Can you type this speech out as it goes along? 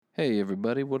Hey,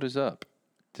 everybody, what is up?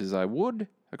 Tis I Wood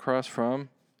across from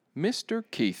Mr.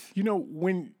 Keith. You know,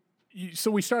 so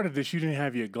we started this, you didn't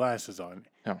have your glasses on.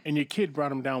 No. And your kid brought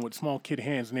them down with small kid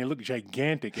hands, and they look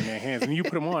gigantic in their hands. And you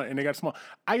put them on, and they got small.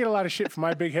 I get a lot of shit from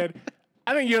my big head.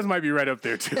 I think yours might be right up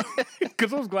there, too.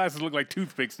 Because those glasses look like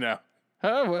toothpicks now.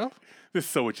 Oh, well. This is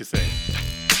So What You Say.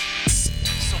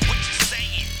 So what you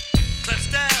saying?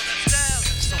 Let's down.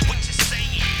 So what you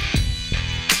saying?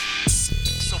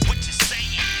 So what you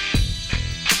saying?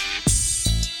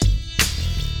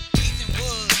 Keith and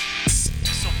Wood.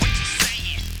 So what you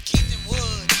saying? Keith and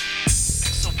Wood.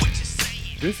 So what you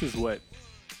saying? This is what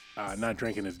not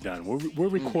drinking is done. We're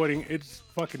recording. It's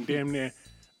fucking damn near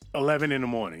 11 in the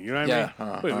morning. You know what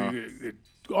I mean?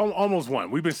 Almost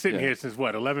 1. We've been sitting here since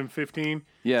what, 11:15?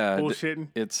 Yeah. Bullshitting.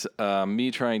 It's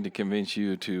me trying to convince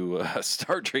you to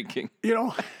start drinking. You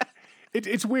know,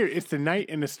 it's weird. It's the night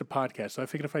and it's the podcast. So I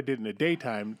figured if I did it in the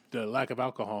daytime, the lack of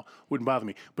alcohol wouldn't bother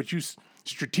me. But you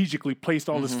strategically placed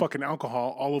all this fucking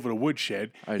alcohol all over the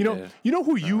woodshed. You know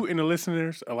who you and the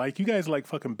listeners are like? You guys are like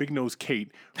fucking Big Nose Kate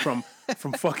from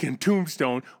fucking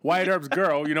Tombstone, Wyatt Earp's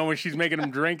girl. You know when she's making him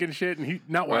drink and shit, and he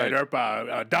not Wyatt Earp,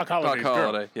 Doc Holliday's girl.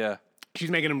 Holiday, yeah. She's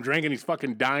making him drink and he's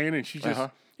fucking dying, and she's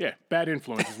just bad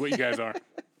influence is what you guys are.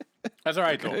 That's all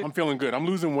right though. I'm feeling good. I'm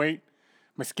losing weight.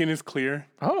 My skin is clear.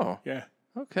 Oh, Yeah.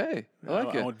 okay. I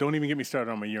like it. Don't even get me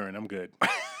started on my urine. I'm good.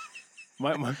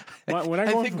 When I I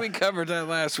go think we covered that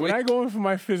last when week. I go in for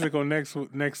my physical next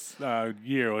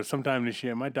year or sometime this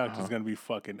year, my doctor's gonna be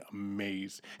fucking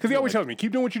amazed because he always tells me,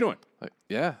 keep doing what you're doing.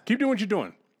 Yeah. Keep doing what you're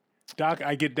doing. Doc,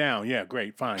 I get down. Yeah,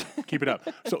 great, fine. Keep it up.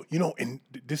 So, and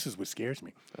this is what scares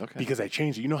me. Okay. Because I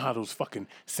changed it. You know how those fucking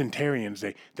centenarians,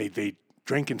 they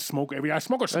drink and smoke I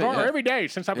smoke a cigar yeah. every day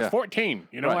since I was 14.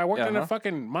 You know, Right, I worked yeah, in the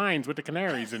fucking mines with the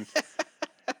canaries and,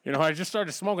 I just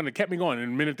started smoking. It kept me going.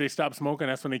 And the minute they stop smoking,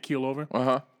 that's when they keel over.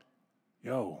 Uh-huh.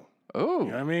 Yo. Oh. You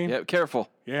know what I mean? Yeah, careful.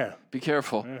 Yeah. Be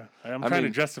careful. Yeah. I'm trying to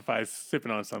justify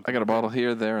sipping on something. I got a bottle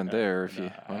here, there, and there if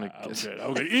you want to I'm get... good.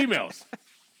 Okay, emails.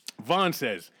 Vaughn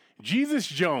says, Jesus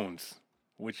Jones,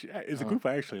 which is a group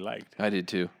I actually liked. I did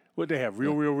too. What they have?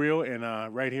 Real,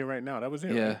 and Right Here, Right Now. That was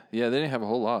it. Yeah. Right? Yeah, they didn't have a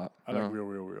whole lot. I like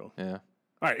Real. Yeah. All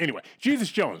right, anyway. Jesus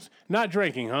Jones, not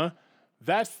drinking, huh?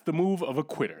 That's the move of a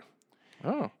quitter.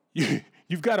 Oh.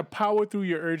 You've got to power through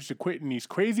your urge to quit in these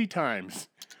crazy times.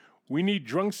 We need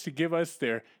drunks to give us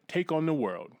their take on the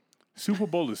world. Super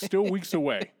Bowl is still weeks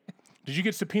away. Did you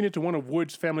get subpoenaed to one of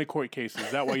Wood's family court cases?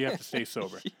 Is that why you have to stay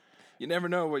sober? You never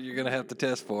know what you're going to have to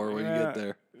test for when you get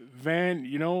there. Van,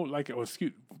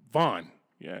 Vaughn.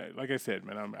 Yeah, like I said,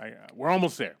 man, we're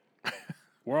almost there.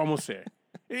 We're almost there.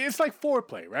 It's like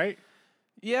foreplay, right?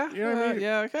 Yeah. You know what I mean?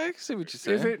 Yeah, okay, I can see what you're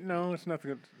saying. Is it? No, it's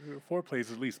nothing. Foreplay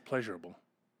is at least pleasurable.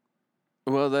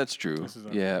 Well, that's true. This is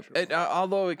Yeah. unnatural.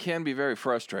 Although it can be very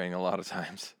frustrating a lot of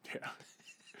times. Yeah.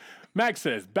 Max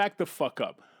says, back the fuck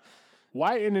up.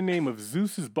 Why in the name of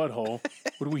Zeus's butthole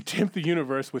would we tempt the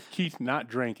universe with Keith not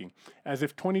drinking? As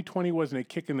if 2020 wasn't a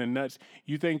kick in the nuts,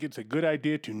 you think it's a good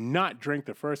idea to not drink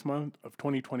the first month of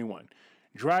 2021.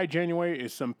 Dry January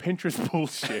is some Pinterest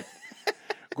bullshit.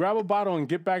 Grab a bottle and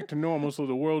get back to normal so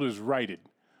the world is righted.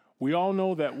 We all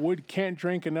know that Wood can't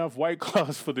drink enough White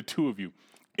Claws for the two of you.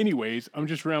 Anyways, I'm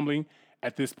just rambling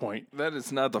at this point. That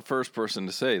is not the first person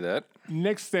to say that.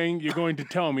 Next thing you're going to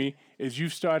tell me is you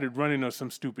started running or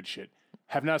some stupid shit.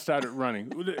 Have not started running.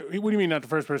 What do you mean not the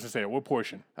first person to say it? What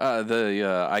portion?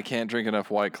 I can't drink enough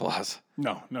White Claws.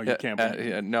 No, you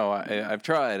can't. No, I've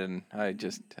tried, and I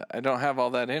don't have all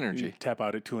that You energy. tap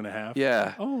out at 2.5.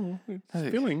 Yeah. Oh, it's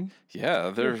filling. Yeah,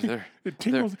 they're It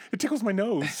tickles my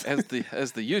nose. as the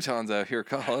Utahns out here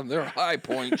call them, they're high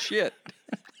point shit.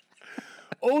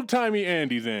 Old timey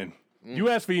Andy's in. You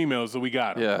asked for emails, so we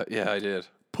got them. Yeah, I did.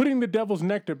 Putting the devil's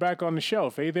nectar back on the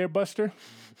shelf, eh there, Buster?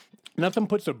 Nothing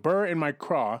puts a burr in my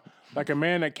craw like a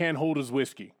man that can't hold his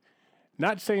whiskey.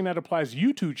 Not saying that applies to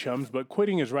you two chums, but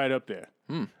quitting is right up there.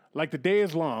 Like the day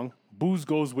is long, booze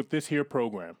goes with this here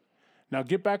program. Now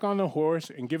get back on the horse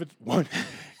and give it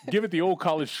the old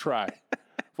college try.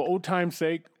 For old time's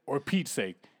sake or Pete's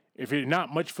sake, if you're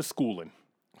not much for schooling.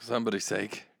 For somebody's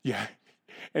sake. Yeah.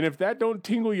 And if that don't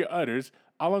tingle your udders,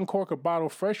 I'll uncork a bottle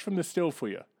fresh from the still for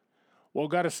you. Well,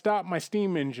 gotta stop, my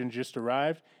steam engine just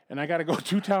arrived, and I gotta go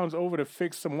 2 towns over to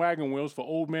fix some wagon wheels for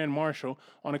old man Marshall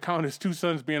on account of his 2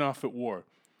 sons being off at war.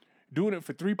 Doing it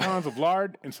for 3 pounds of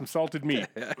lard and some salted meat.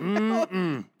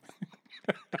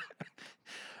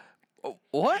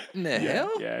 What in the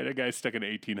hell? Yeah, that guy's stuck in the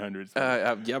 1800s.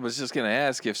 I was just going to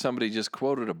ask if somebody just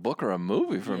quoted a book or a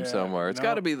movie from somewhere. It's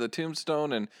got to be the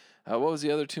Tombstone and what was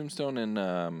the other Tombstone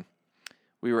in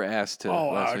We were asked to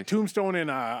last week. Tombstone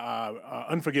and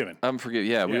Unforgiven.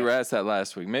 Yeah, we Yeah. were asked that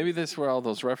last week. Maybe this is where all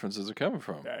those references are coming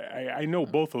from. I know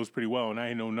both those pretty well, and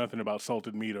I know nothing about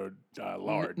salted meat or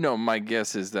lard. No, my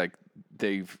guess is that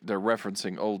they're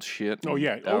referencing old shit. Oh, and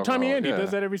yeah. Old Timey alcohol. Andy Yeah.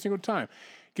 does that every single time.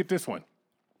 Get this one.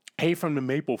 Hay from the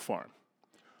Maple Farm.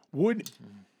 Wood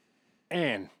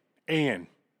and.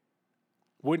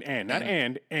 Wood and. Not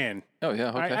and. Oh yeah,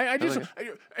 okay. I just, like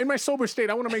it. in my sober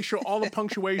state, I want to make sure all the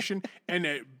punctuation and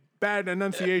the bad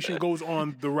enunciation goes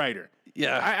on the writer.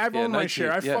 Yeah, I've yeah, owned my 19,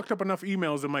 share. I've yeah. fucked up enough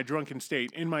emails in my drunken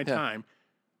state in my time.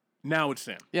 Now it's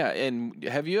them. Yeah, and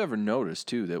have you ever noticed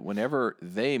too that whenever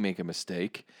they make a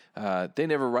mistake, they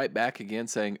never write back again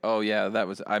saying, "Oh yeah,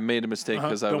 I made a mistake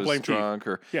because I Don't was blame Keith. drunk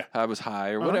or Yeah. I was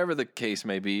high or whatever the case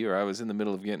may be, or I was in the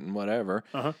middle of getting whatever."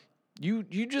 You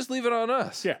just leave it on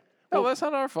us. Yeah. Oh, that's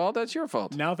not our fault. That's your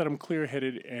fault. Now that I'm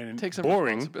clear-headed and Take some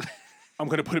boring, responsibility. I'm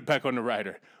going to put it back on the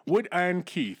writer. Wood and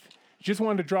Keith. Just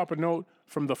wanted to drop a note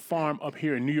from the farm up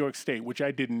here in New York State, which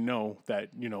I didn't know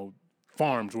that,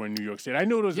 farms were in New York State. I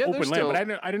knew there was Yeah, open there's land, but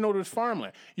still- I didn't know there was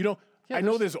farmland. I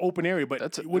know there's open area, but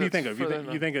That's- what do you that's think of? You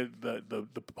further think of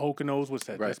the Poconos? What's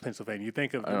that? Right. That's Pennsylvania. You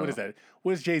think of, don't what is know. that?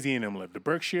 Where's Jay-Z and them live? The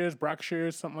Berkshires,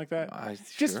 Brockshires, something like that?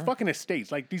 Just sure. fucking estates.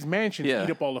 Like these mansions eat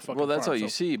up all the fucking Well, that's all farms. you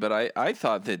So- see. But I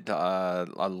thought that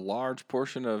a large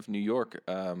portion of New York,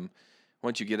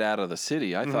 once you get out of the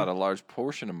city, I thought a large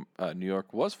portion of New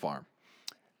York was farm.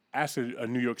 Ask a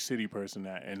New York City person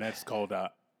that, and that's called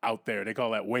out there. They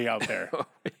call that way out there.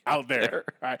 Out there.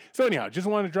 All right. So anyhow, just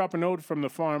wanted to drop a note from the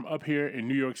farm up here in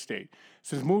New York State.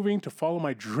 Since moving to follow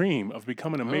my dream of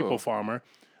becoming a maple farmer,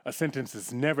 a sentence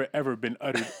that's never ever been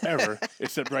uttered ever,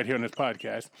 except right here on this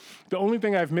podcast. The only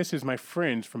thing I've missed is my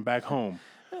friends from back home.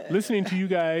 Listening to you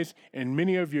guys and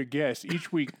many of your guests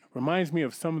each week reminds me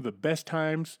of some of the best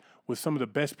times with some of the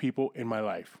best people in my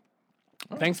life.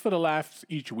 Thanks for the laughs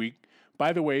each week.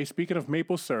 By the way, speaking of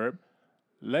maple syrup,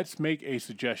 let's make a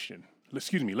suggestion.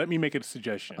 Excuse me, let me make a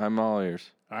suggestion. I'm all ears.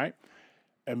 All right?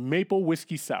 A maple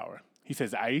whiskey sour. He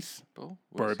says ice,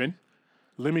 bourbon,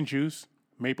 lemon juice,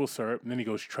 maple syrup, and then he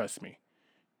goes, trust me.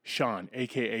 Sean,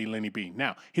 a.k.a. Lenny B.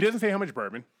 Now, he doesn't say how much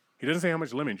bourbon, he doesn't say how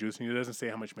much lemon juice, and he doesn't say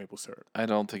how much maple syrup. I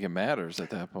don't think it matters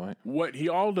at that point. What he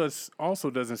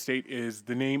also doesn't state is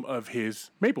the name of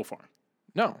his maple farm.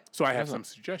 No. So I have some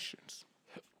suggestions.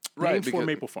 Right, Names for because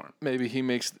maple farm. Maybe he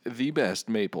makes the best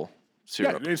maple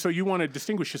syrup. Yeah, so you want to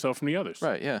distinguish yourself from the others.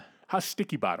 Right, yeah. How's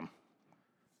Sticky Bottom?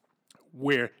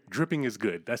 Where dripping is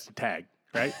good. That's the tag,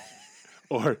 right?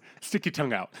 Or sticky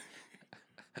tongue out.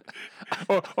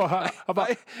 or how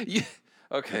about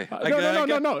Okay.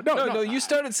 no. You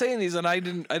started saying these, and I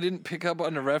didn't pick up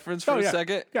on the reference for Oh, a yeah.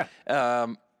 second. Yeah.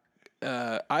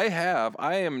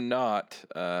 I am not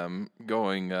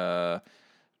going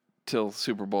till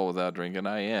Super Bowl without drinking.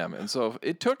 I am, and so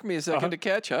it took me a 2nd to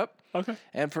catch up. Okay.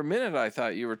 And for a minute, I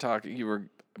thought you were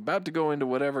about to go into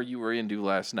whatever you were into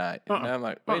last night. And I'm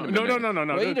like, wait a minute.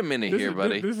 No. Wait a minute here,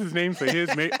 buddy. This is named for his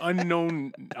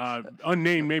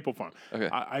unnamed maple farm. Okay.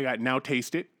 I got Now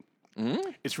Taste It.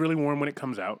 It's really warm when it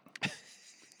comes out.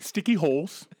 Sticky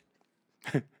holes.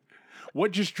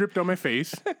 What just dripped on my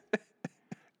face?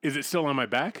 Is it still on my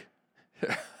back?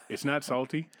 It's not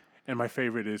salty. And my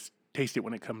favorite is Taste It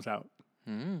when it comes out.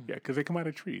 Yeah, because they come out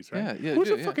of trees, right? Yeah, Who's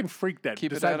yeah, the fucking freak that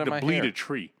Keep it decided out of to my bleed hair. a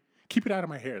tree? Keep it out of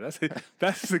my hair. That's it.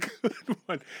 That's the good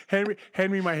one.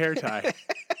 Hand me my hair tie.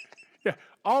 Yeah,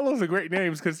 all those are great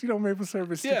names because maple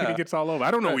syrup is sticky and Yeah. it gets all over.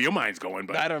 I don't know where your mind's going,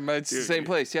 but I don't know. It's the same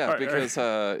place, yeah. All right, Because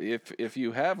if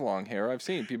you have long hair, I've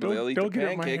seen people they'll eat don't the get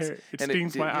up my pancakes. hair. It and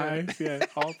stings my yeah. eyes. Yeah,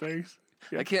 all things.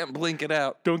 I can't blink it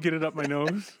out. Don't get it up my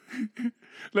nose.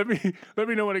 let me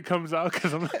know when it comes out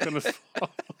because I'm not gonna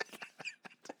swallow.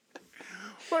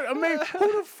 But I mean,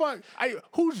 who the fuck?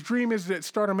 Whose dream is to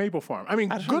start a maple farm? I mean,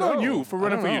 good on you for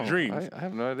running for your dreams. I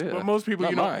have no idea. But most people,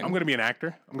 Not mine. I'm going to be an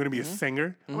actor. I'm going to be a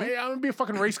singer. I'm going to be a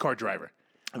fucking race car driver.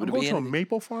 I'm going to a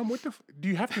maple farm. What the? Do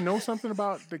you have to know something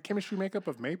about the chemistry makeup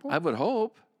of maple? I would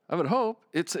hope.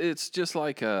 It's just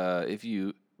like if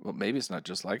you. Well, maybe it's not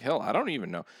just like hell. I don't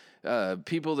even know.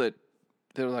 People that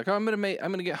they're like, oh, I'm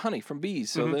gonna get honey from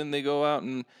bees. So then they go out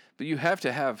but you have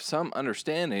to have some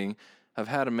understanding of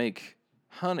how to make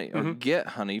honey or get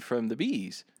honey from the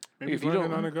bees. Maybe if you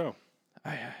learning don't, on the go.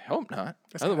 I hope not.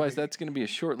 Otherwise, that's going to be a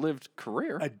short-lived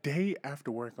career. A day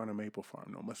after work on a maple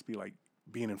farm, though, must be like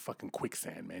being in fucking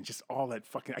quicksand, man. Just all that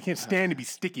fucking. I can't stand to be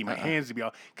sticky. My hands to be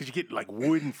all because you get like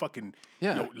wood and fucking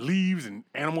leaves and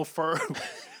animal fur.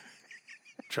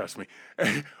 Trust me,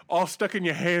 all stuck in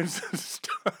your hands and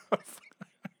stuff.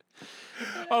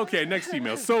 Okay, next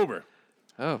email. Sober.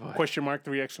 Oh boy. Question mark,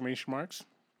 3 exclamation marks.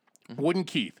 Wooden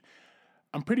Keith.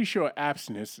 I'm pretty sure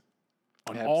abstinence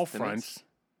on all Abstinence.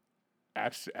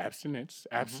 fronts,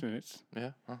 abstinence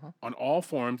Yeah. Uh-huh. on all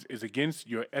forms is against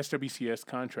your SWCS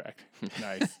contract.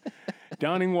 Nice.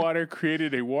 Downing Water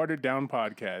created a watered down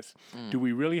podcast. Do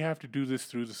we really have to do this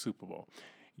through the Super Bowl?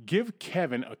 Give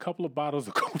Kevin a couple of bottles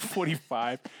of Colt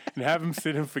 45 and have him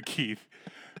sit in for Keith.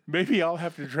 Maybe I'll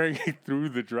have to drink it through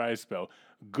the dry spell.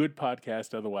 Good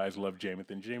podcast. Otherwise, love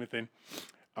Jamathan. Jamathan,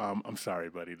 I'm sorry,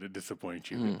 buddy, to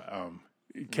disappoint you.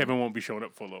 Kevin won't be showing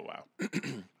up for a little while.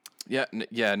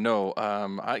 Yeah, no.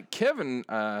 Kevin,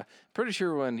 pretty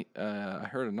sure when I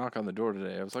heard a knock on the door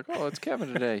today, I was like, oh, it's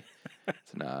Kevin today.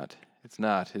 It's not. It's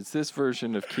not. It's this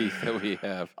version of Keith that we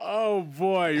have. Oh,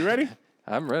 boy. You ready?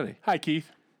 I'm ready. Hi,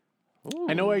 Keith.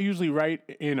 I know I usually write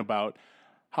in about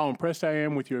how impressed I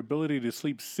am with your ability to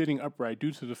sleep sitting upright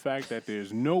due to the fact that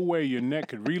there's no way your neck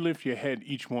could relift your head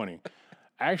each morning.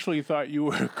 I actually thought you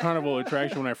were a carnival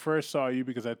attraction when I first saw you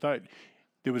because I thought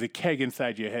there was a keg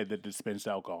inside your head that dispensed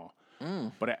alcohol.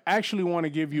 But I actually want to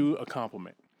give you a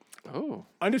compliment. Oh.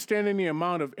 Understanding the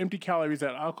amount of empty calories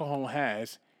that alcohol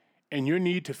has and your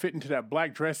need to fit into that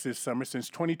black dress this summer since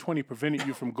 2020 prevented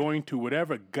you from going to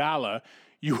whatever gala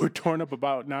you were torn up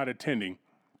about not attending.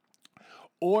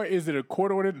 Or is it a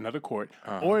court-ordered,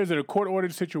 or is it a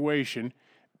court-ordered situation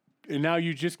and now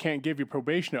you just can't give your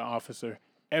probationer officer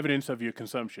evidence of your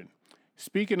consumption?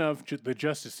 Speaking of the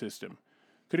justice system,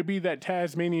 could it be that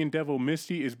Tasmanian devil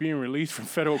Misty is being released from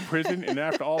federal prison and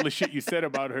after all the shit you said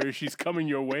about her, she's coming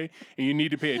your way and you need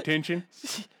to pay attention?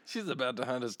 She's about to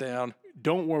hunt us down.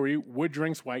 Don't worry, Wood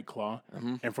drinks White Claw.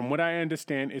 And from what I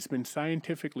understand, it's been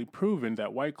scientifically proven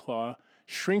that White Claw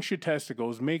shrinks your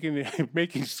testicles,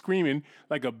 making screaming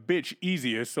like a bitch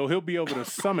easier, so he'll be able to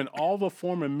summon all the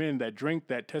former men that drink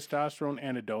that testosterone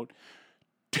antidote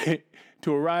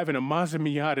to arrive in a Mazda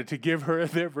Miata to give her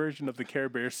their version of the Care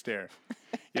Bear stare.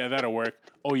 Yeah, that'll work.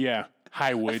 Oh, yeah.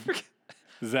 Hi, Wood.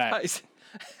 Zach.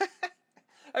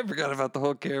 I forgot about the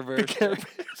whole Care Bear.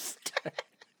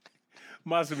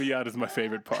 Mazda Miata is my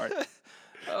favorite part.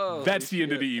 That's the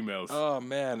end of the emails. Oh,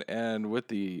 man. And with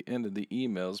the end of the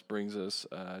emails brings us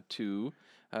to,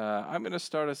 I'm going to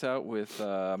start us out with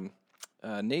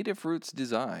Native Roots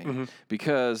Design.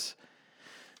 Because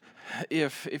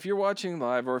if you're watching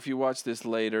live or if you watch this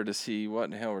later to see what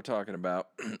in the hell we're talking about,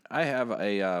 I have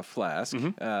a flask.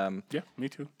 Yeah, me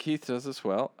too. Keith does as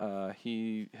well.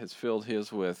 He has filled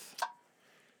his with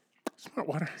Smart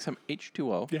water. some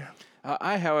H2O. Yeah.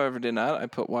 I, however, did not. I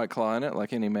put White Claw in it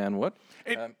like any man would.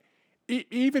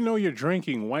 Even though you're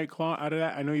drinking White Claw out of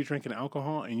that, I know you're drinking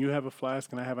alcohol and you have a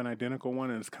flask and I have an identical one,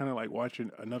 and it's kind of like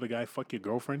watching another guy fuck your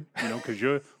girlfriend, because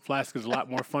your flask is a lot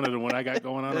more funner than what I got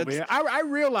going on over here. I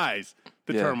realize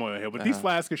the turmoil here, but these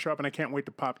flasks are sharp and I can't wait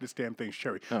to pop this damn thing's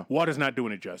cherry. Water's not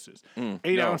doing it justice.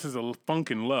 8 ounces of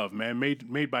funk and love, man,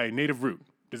 made by Native Root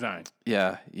Design.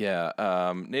 Yeah.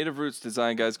 Native Roots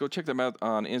Design, guys. Go check them out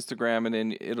on Instagram, and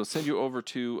then it'll send you over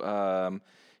to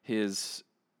his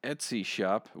Etsy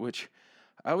shop, which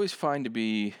I always find to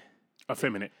be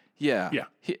effeminate. Yeah. Yeah.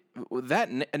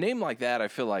 A name like that, I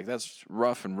feel like that's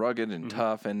rough and rugged and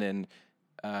tough. And then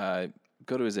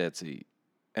go to his Etsy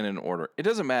and then order. It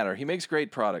doesn't matter. He makes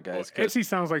great product, guys. Etsy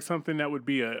sounds like something that would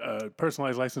be a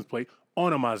personalized license plate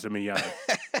on a Mazda Miata.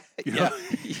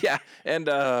 Yeah. And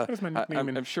That was my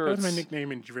nickname. I'm sure that was it's my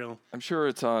nickname in drill. I'm sure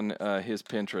it's on his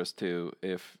Pinterest too.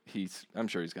 I'm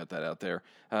sure he's got that out there.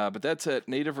 But that's at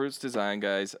Native Roots Design,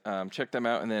 guys. Check them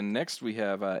out. And then next we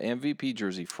have MVP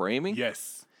jersey framing.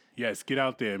 Yes. Get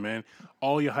out there, man.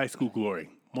 All your high school glory.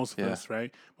 Most of us,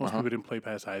 right? Most people didn't play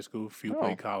past high school. Few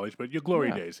played college, but your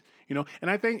glory days, And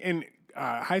I think in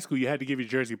high school you had to give your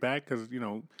jersey back because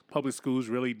public schools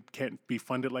really can't be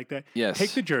funded like that. Yes.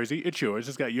 Take the jersey. It's yours.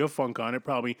 It's got your funk on it.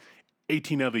 Probably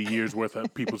 18 other years worth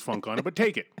of people's funk on it, but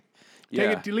take it.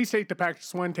 At least take the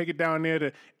practice one. Take it down there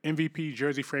to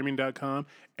MVPjerseyframing.com.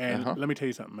 And let me tell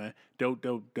you something, man.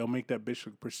 They'll make that bitch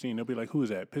look pristine. They'll be like, who is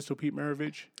that? Pistol Pete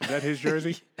Maravich? Is that his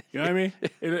jersey? You know what I mean?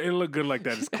 It'll look good like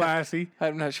that. It's classy.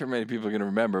 I'm not sure many people are going to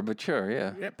remember, but sure,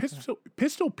 yeah. Yeah,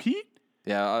 Pistol Pete?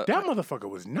 Yeah. That motherfucker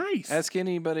was nice. Ask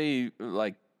anybody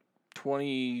like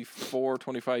 24,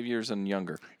 25 years and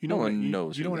younger. No one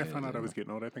knows. You know when I found out I was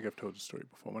getting old? I think I've told the story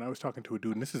before. When I was talking to a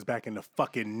dude, and this is back in the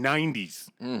fucking 90s.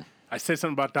 I said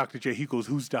something about Dr. J. He goes,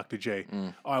 who's Dr. J?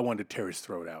 Oh, I wanted to tear his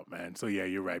throat out, man. So, yeah,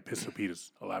 you're right. Pistol Pete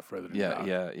is a lot further than Doc.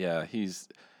 Yeah.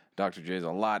 Dr. J's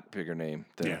a lot bigger name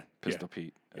than Pistol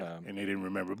Pete. And they didn't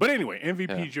remember. But anyway,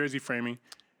 MVP jersey framing.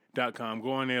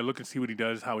 Go on there, look and see what he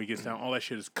does, how he gets down. All that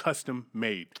shit is custom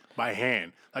made by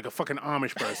hand, like a fucking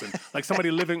Amish person, like somebody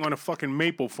living on a fucking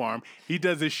maple farm. He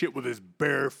does this shit with his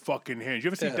bare fucking hands. You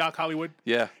ever see Doc Hollywood?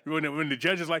 Yeah. When the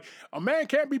judge is like, a man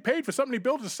can't be paid for something he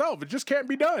built himself. It just can't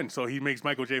be done. So he makes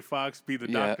Michael J. Fox be the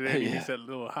doctor there. He meets that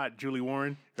little hot Julie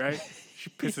Warren, right? She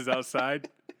pisses outside.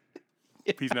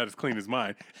 He's not as clean as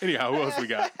mine. Anyhow, who else we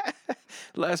got?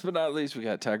 Last but not least, we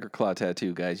got Tiger Claw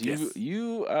Tattoo, guys. Yes.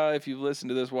 You, if you've listened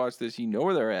to this, watched this, you know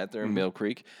where they're at. They're in Mill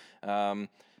Creek.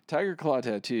 Tiger Claw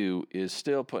Tattoo is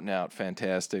still putting out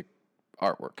fantastic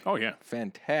artwork. Oh, yeah.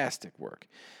 Fantastic work.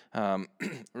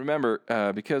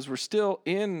 Remember, because we're still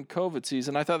in COVID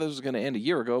season, I thought this was going to end a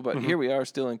year ago, but here we are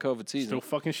still in COVID season. Still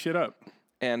fucking shit up.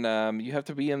 And you have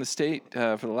to be in the state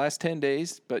for the last 10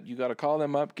 days, but you got to call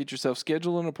them up, get yourself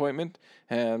scheduled an appointment,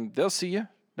 and they'll see you.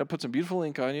 They'll put some beautiful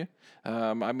ink on you.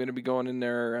 I'm going to be going in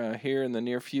there here in the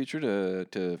near future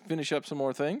to finish up some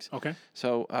more things. Okay.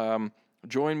 So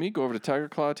join me. Go over to Tiger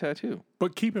Claw Tattoo.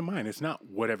 But keep in mind, it's not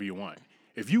whatever you want.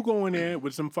 If you go in there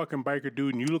with some fucking biker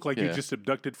dude and you look like you just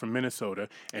abducted from Minnesota,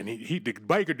 and the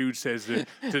biker dude says to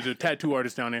the tattoo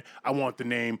artist down there, I want the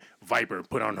name Viper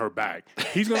put on her back.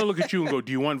 He's going to look at you and go,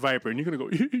 do you want Viper? And you're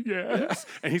going to go, yes.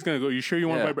 And he's going to go, you sure you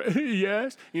want Viper?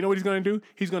 Yes. You know what he's going to do?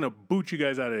 He's going to boot you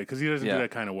guys out of there because he doesn't do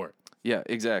that kind of work. Yeah,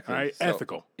 exactly. All right? So,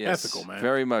 Ethical. yes, Ethical, man.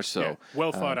 Very much so. Yeah.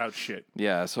 Well thought out shit.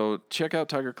 Yeah, so check out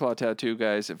Tiger Claw Tattoo,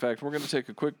 guys. In fact, we're going to take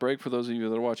a quick break for those of you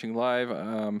that are watching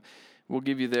live. We'll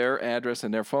give you their address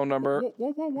and their phone number.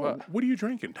 Whoa. What are you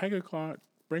drinking? Tiger Claw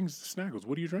brings the snaggles.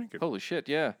 What are you drinking? Holy shit,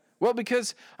 yeah. Well,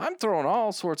 because I'm throwing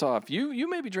all sorts off. You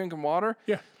may be drinking water.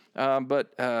 Yeah.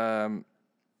 But I'm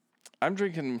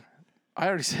drinking, I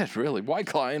already said, really, White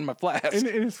Claw in my flask. In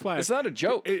his flask. It's not a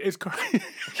joke. It's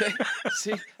Okay.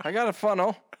 See, I got a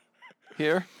funnel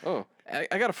here. Oh,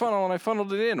 I got a funnel and I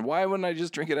funneled it in. Why wouldn't I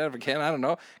just drink it out of a can? I don't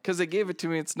know. Because they gave it to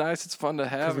me. It's nice. It's fun to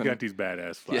have. we got these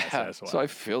badass flasks. Yeah. That's why. So I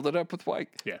filled it up with white.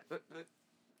 Yeah.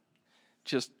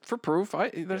 Just for proof.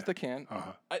 There's the can.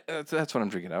 That's what I'm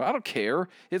drinking out of. I don't care.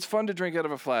 It's fun to drink out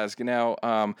of a flask.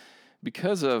 Now,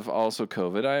 because of also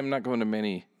COVID, I am not going to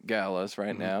many galas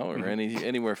right now or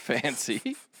anywhere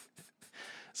fancy.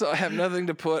 So I have nothing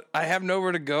to put. I have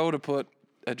nowhere to go to put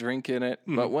a drink in it.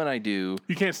 But when I do,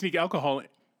 You can't sneak alcohol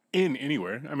in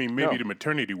anywhere. I mean, maybe No. the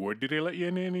maternity ward. Do they let you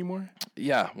in there anymore?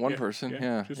 yeah, one person.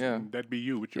 Yeah. Just, Yeah. That'd be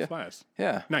you with your flask.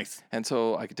 Yeah. Nice. And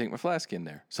so I could take my flask in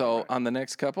there. So on the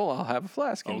next couple, I'll have a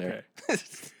flask in there.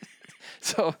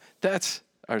 So that's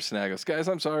our snaggles. Guys,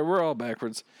 I'm sorry. We're all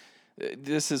backwards.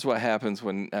 This is what happens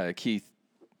when Keith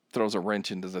throws a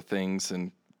wrench into the things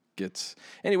and gets...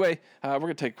 Anyway, we're going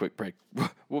to take a quick break.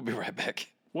 We'll be right back.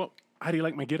 Well, how do you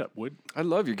like my get up, Wood? I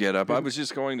love your getup. I was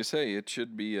just going to say it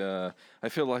should be... I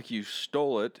feel like you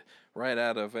stole it right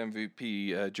out of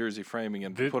MVP jersey framing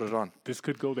and put it on. This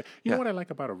could go there. You know what I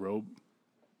like about a robe?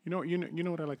 You know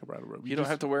what I like about a robe? You don't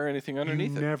have to wear anything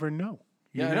underneath You it. never know.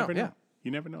 You Yeah, I know, never know. yeah.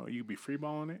 You never know. You could be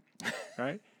freeballing it,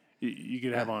 right? You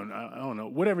could have on, I don't know,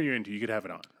 whatever you're into, you could have it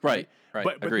on. Right.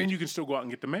 But Agreed. then you can still go out and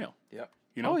get the mail. Yep.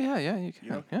 You know? Oh, yeah, you can. You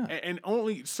know? Yeah. And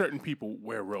only certain people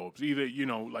wear robes. Either,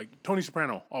 like Tony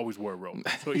Soprano always wore a robe.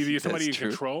 So either you're somebody in That's true.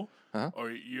 control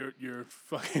or you're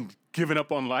fucking giving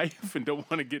up on life and don't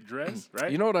want to get dressed,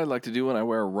 right? You know what I like to do when I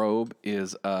wear a robe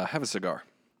is have a cigar.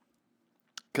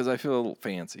 Because I feel a little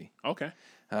fancy. Okay.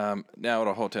 Now at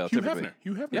a hotel, Hugh typically. Hefner.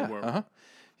 Hugh Hefner Yeah, wore uh-huh. one.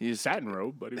 He's Satin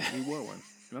robe, but he wore one.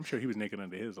 And I'm sure he was naked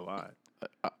under his a lot.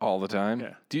 all the time.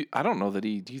 Yeah. I don't know that do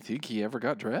you think he ever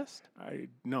got dressed? I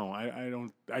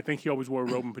don't. I think he always wore a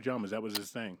robe and pajamas. That was his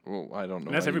thing. Well, I don't know.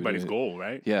 And that's why he everybody's did it. goal,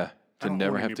 right? Yeah. I To don't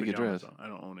never own have any to get pajamas, dressed. though. I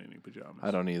don't own any pajamas.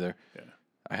 I don't either. Yeah.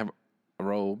 I have a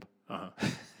robe.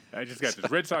 I just got this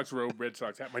Red Sox robe, Red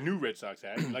Sox hat, my new Red Sox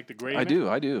hat. You like the gray? I man? do.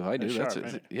 That's That's sharp,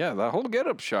 ain't it? yeah, the whole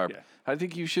getup's sharp. Yeah. I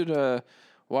think you should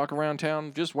walk around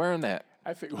town just wearing that.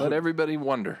 I think Let everybody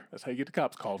wonder. that's how you get the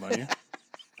cops called on you.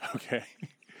 Okay.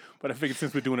 But I figured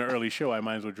since we're doing an early show, I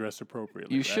might as well dress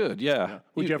appropriately. You right? should, yeah.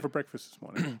 What'd you have for breakfast this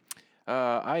morning?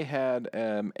 I had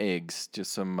eggs,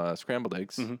 just some scrambled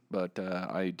eggs, Mm-hmm. but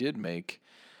I did make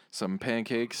some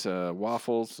pancakes,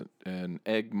 waffles, and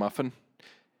egg muffin.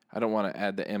 I don't want to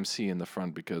add the MC in the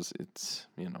front because it's,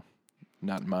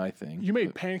 not my thing. You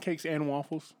made pancakes and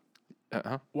waffles?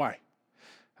 Uh-huh. Why?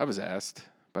 I was asked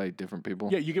by different people.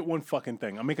 Yeah, you get one fucking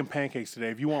thing. I'm making pancakes today.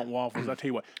 If you want waffles, I'll tell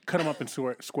you what. Cut them up in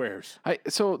squares.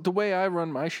 So the way I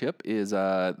run my ship is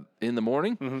in the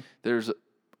morning, there's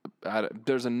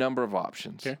a number of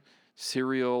options. Okay.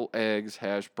 Cereal, eggs,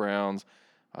 hash browns,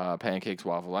 pancakes,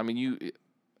 waffle. I mean,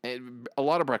 a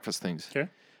lot of breakfast things. Okay.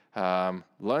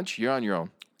 Lunch, you're on your own.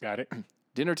 Got it.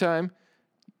 Dinner time,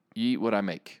 you eat what I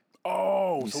make.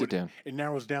 Oh, Oh, so sit down. it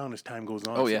narrows down as time goes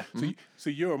on. Oh, So- yeah. So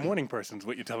you're a morning person, is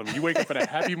what you're telling me. You wake up in a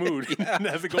happy mood, and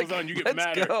as it goes on, you get Let's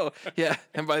madder. go. Yeah.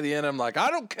 And by the end, I'm like, I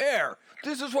don't care.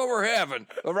 This is what we're having.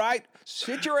 All right?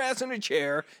 Sit your ass in a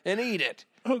chair and eat it.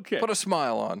 Okay. Put a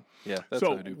smile on. Yeah, that's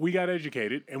So what I do. we got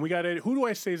educated, and we got who do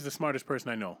I say is the smartest person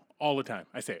I know all the time?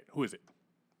 I say it. Who is it?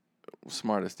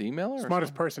 Smartest emailer? Or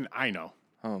Smartest person I know.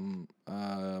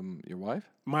 your wife?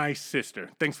 My sister.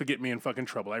 Thanks for getting me in fucking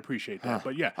trouble. I appreciate that.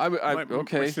 But yeah, my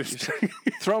okay. sister.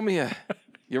 Throw me a.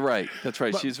 You're right. That's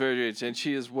right. She's very rich, and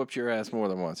she has whooped your ass more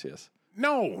than once. Yes.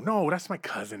 no, that's my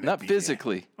cousin. Not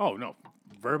physically. Oh no,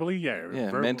 verbally, yeah.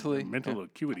 Yeah, mentally, mental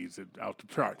acuity is out the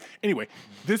chart. Anyway,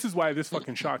 this is why this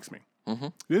fucking shocks me. Mm-hmm.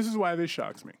 This is why this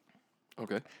shocks me.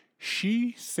 Okay.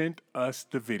 She sent us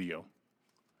the video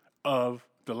of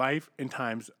the life and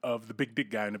times of the big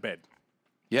dick guy in the bed.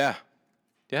 Yeah.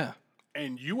 Yeah.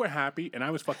 And you were happy, and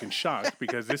I was fucking shocked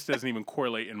because this doesn't even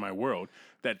correlate in my world.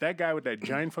 That guy with that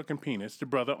giant fucking penis, the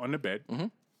brother on the bed,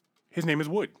 his name is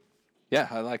Wood. Yeah.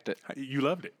 I liked it. You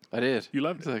loved it. I did. You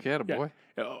loved It's it. like, yeah, boy.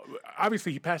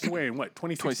 Obviously, he passed away in what,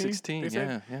 2016? 2016, they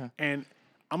said? yeah. And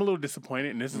I'm a little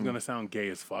disappointed, and this is going to sound gay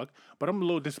as fuck, but I'm a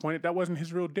little disappointed that wasn't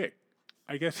his real dick.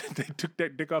 I guess they took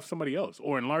that dick off somebody else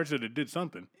or enlarged it or did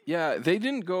something. Yeah, they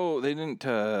didn't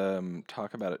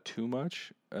talk about it too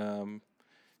much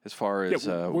as far as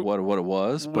what it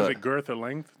was. Was But it girth or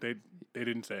length? They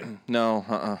didn't say.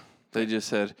 no, they just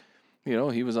said,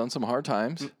 he was on some hard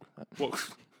times. Well,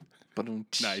 But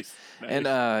nice.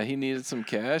 And he needed some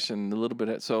cash and a little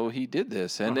bit, so he did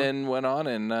this, and then went on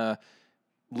and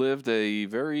lived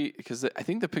because I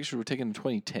think the pictures were taken in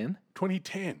 2010.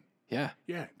 2010. Yeah,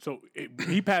 Yeah. So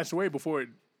he passed away before it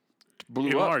blew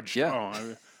enlarged. up. Yeah,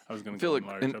 Oh, I was going to feel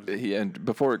go it, enlarged. and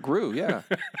before it grew, yeah,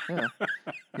 yeah.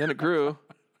 Then it grew,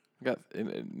 but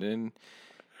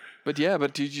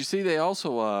did you see they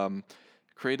also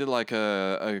created like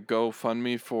a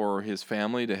GoFundMe for his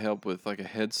family to help with like a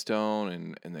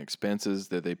headstone and the expenses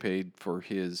that they paid for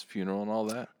his funeral and all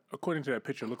that? According to that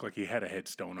picture, it looked like he had a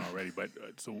headstone already. But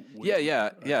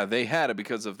Yeah. They had it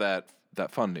because of that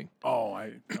funding.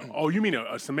 Oh, you mean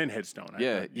a cement headstone? I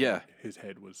Yeah, thought, yeah. His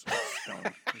head was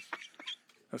stone.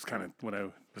 That's kind of what I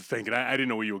was thinking. I didn't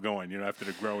know where you were going. After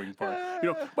the growing part.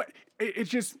 But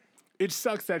it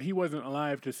sucks that he wasn't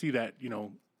alive to see that.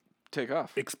 Take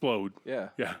off. Explode. Yeah.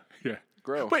 Yeah.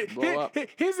 Grow. But Blow up.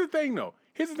 here's the thing, though.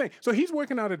 So he's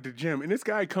working out at the gym, and this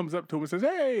guy comes up to him and says,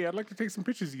 "Hey, I'd like to take some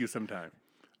pictures of you sometime."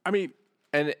 I mean,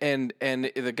 And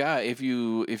the guy, if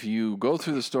you go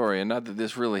through the story, and not that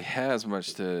this really has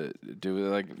much to do with it,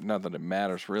 like not that it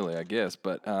matters really, I guess,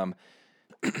 but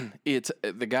it's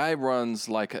the guy runs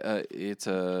like it's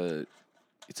a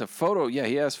photo. Yeah,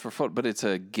 he asked for photo, but it's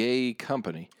a gay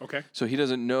company. Okay. So he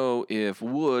doesn't know if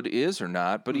Wood is or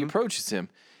not, but he approaches him.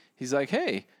 He's like,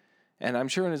 "Hey," and I'm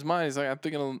sure in his mind he's like, "I'm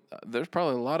thinking there's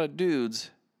probably a lot of dudes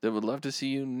that would love to see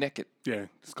you naked." yeah,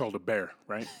 it's called a bear,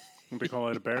 right? Don't they call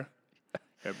it a bear?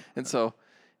 Yeah. And so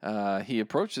he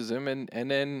approaches him, and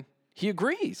then he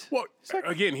agrees. Well,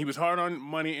 again, he was hard on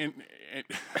money, and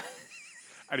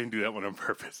I didn't do that one on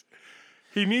purpose.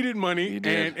 He needed money, He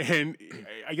did. and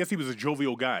I guess he was a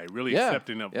jovial guy, really Yeah,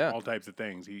 accepting of yeah. all types of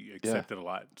things. He accepted a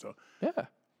lot, so Yeah.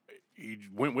 he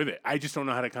went with it. I just don't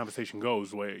know how that conversation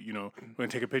goes. Where we're gonna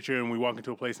take a picture and we walk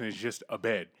into a place and it's just a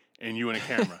bed and you and a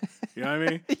camera. You know what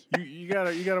I mean? You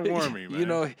gotta warn me,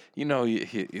 man.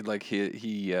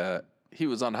 He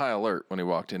was on high alert when he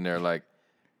walked in there. Like,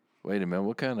 wait a minute,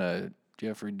 what kind of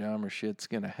Jeffrey Dahmer shit's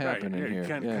gonna happen in here?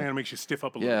 Kind of makes you stiff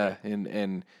up a little Yeah, bit.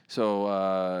 and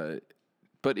so,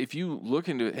 but if you look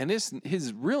into it, and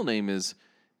his real name is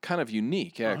kind of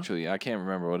unique, actually. I can't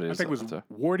remember what it is. I think it was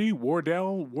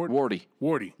Wardell.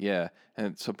 Wardy. Yeah,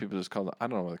 and so people just call it. I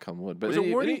don't know what they call him Wood, but Was it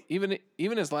Wardy?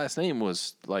 even his last name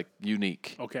was like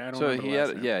unique. Okay, I don't So remember he the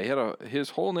last had name. his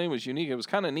whole name was unique. It was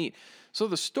kind of neat. So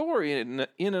the story in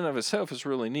and of itself is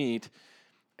really neat,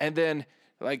 and then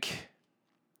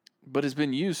but it's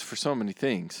been used for so many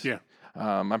things. Yeah.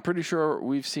 I'm pretty sure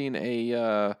we've seen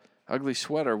a ugly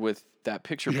sweater with that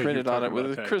picture you're printed on it talking with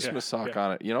about a that. Christmas Yeah, sock yeah.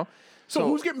 on it. So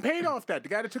who's getting paid off that? The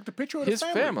guy that took the picture or the His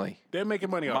family? family. They're making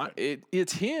money off it.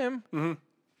 It's him. Mm-hmm.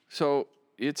 So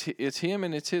it's him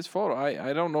and it's his photo.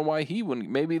 I don't know why he wouldn't.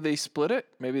 Maybe they split it.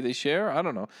 Maybe they share. I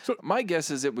don't know. So- my guess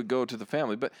is it would go to the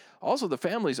family, but also the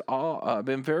family's all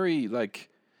been very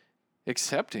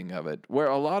accepting of it. Where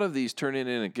a lot of these turn in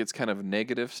and it gets kind of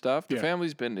negative stuff. The Yeah.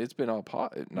 family's been all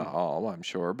not all I'm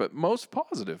sure, but most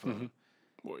positive.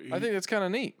 Well, I think that's kind of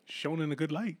neat. shown in a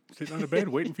good light, sitting on the bed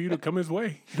waiting for you to come his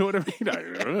way. You know what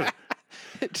I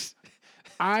mean?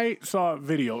 I saw a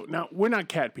video. Now, we're not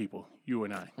cat people, you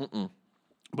and I.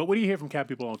 But what do you hear from cat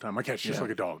people all the time? My cat's just Yeah.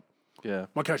 like a dog. Yeah.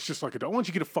 My cat's just like a dog. Why don't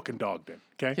you get a fucking dog then?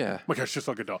 Okay? Yeah. My cat's just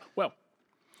like a dog. Well,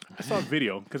 I saw a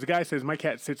video because the guy says my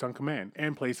cat sits on command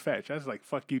and plays fetch. I was like,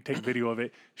 fuck you, take video of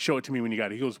it, show it to me when you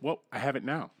got it. He goes, well, I have it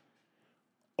now.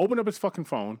 Opened up his fucking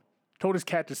phone, told his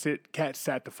cat to sit, cat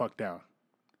sat the fuck down.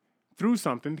 Threw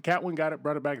something, the cat went, got it,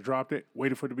 brought it back, dropped it,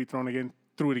 waited for it to be thrown again,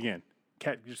 threw it again.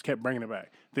 Cat just kept bringing it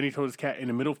back. Then he told his cat in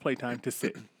the middle of playtime to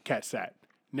sit. Cat sat.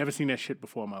 Never seen that shit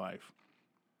before in my life.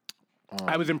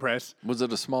 I was impressed. Was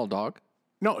it a small dog?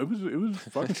 No, it was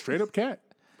fucking straight up cat.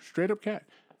 Straight up cat.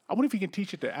 I wonder if you can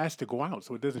teach it to ask to go out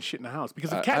so it doesn't shit in the house.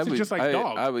 Because if cats are just like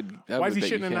dogs, why is he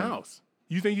shitting in the house?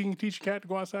 You think you can teach a cat to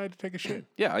go outside to take a shit?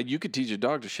 Yeah, you could teach a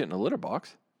dog to shit in a litter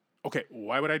box. Okay,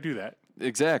 why would I do that?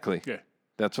 Exactly. Yeah.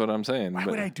 That's what I'm saying. Why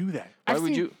would I do that?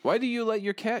 Why do you let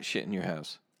your cat shit in your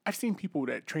house? I've seen people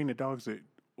that train the dogs that,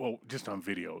 well, just on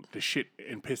video, to shit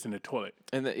and piss in the toilet.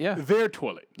 And yeah. Their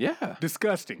toilet. Yeah.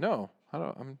 Disgusting. No,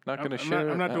 I'm not going to share.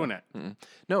 I'm not doing that.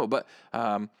 No, but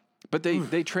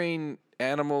they train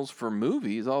animals for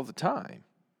movies all the time.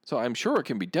 So I'm sure it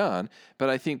can be done, but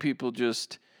I think people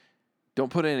just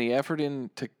don't put any effort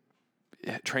into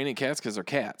training cats because they're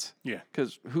cats. Yeah.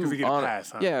 Because they get a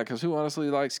pass, huh? Yeah, because who honestly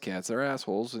likes cats? They're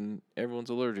assholes, and everyone's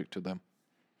allergic to them.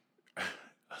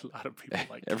 A lot of people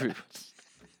like Every cats.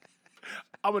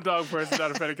 I'm a dog person,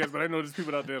 not a fan of cats, but I know there's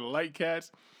people out there that like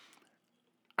cats.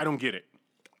 I don't get it.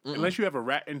 Unless you have a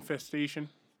rat infestation,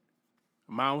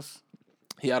 a mouse.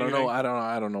 Yeah, I don't know. Anything?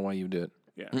 I don't know why you do it.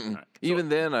 Yeah. All right. Even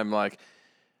then, I'm like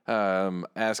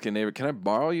asking neighbor, "Can I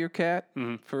borrow your cat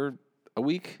for a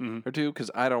week or two?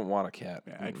 Because I don't want a cat.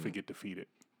 Yeah, I'd forget to feed it.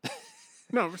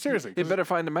 No, seriously. You better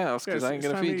find a mouse because I ain't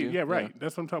gonna time to feed eat. you." Yeah, right.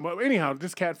 That's what I'm talking about. Anyhow,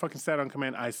 this cat fucking sat on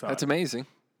command. I saw That's it. amazing.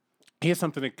 Here's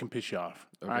something that can piss you off.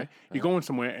 All right, you're going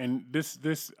somewhere, and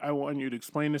this I want you to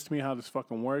explain this to me how this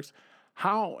fucking works.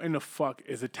 How in the fuck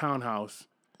is a townhouse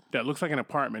that looks like an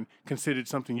apartment considered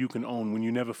something you can own when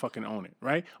you never fucking own it?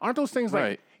 Right? Aren't those things like?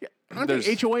 Right. Aren't they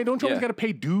There's- HOA? Don't you always yeah. got to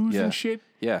pay dues Yeah. and shit?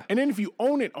 Yeah. And then if you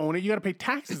own it, you got to pay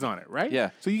taxes on it, right? Yeah.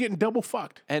 So you're getting double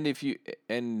fucked. And if you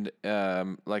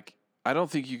like, I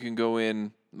don't think you can go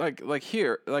in like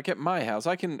here, like at my house.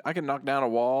 I can knock down a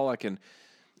wall. I can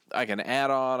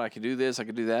add on. I can do this. I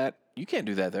can do that. You can't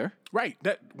do that there. Right.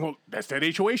 That's that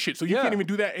HOA shit. So you Yeah. can't even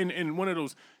do that in one of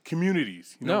those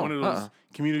communities. You know, No, one of those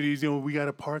communities, we got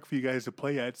a park for you guys to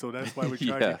play at, so that's why we're charging.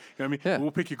 Yeah. You know what I mean? Yeah.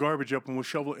 We'll pick your garbage up and we'll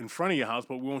shovel it in front of your house,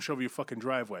 but we won't shovel your fucking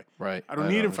driveway. Right. I don't I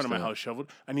need don't in front of my understand. house shoveled.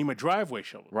 I need my driveway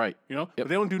shoveled. Right. You know? Yep. But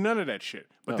they don't do none of that shit.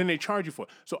 But then they charge you for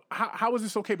it. So how is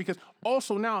this okay? Because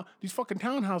also now these fucking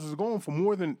townhouses are going for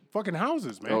more than fucking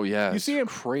houses, man. Oh, yeah, You it's see them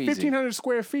crazy. 1,500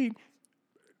 square feet,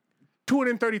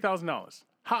 $230,000.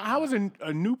 How is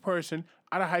a new person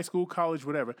out of high school, college,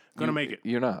 whatever, gonna make it?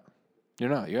 You're not.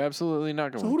 You're absolutely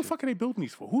not going So who to. the fuck are they building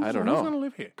these for? Who's I don't know. gonna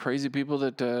live here? Crazy people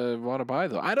that want to buy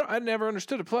though. I never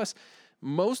understood it. Plus,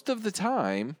 most of the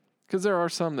time, because there are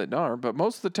some that aren't, but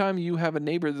most of the time you have a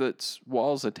neighbor that's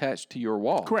walls attached to your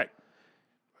wall. Correct.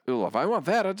 Well, if I want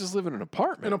that, I'll just live in an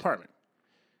apartment. An apartment.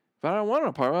 If I don't want an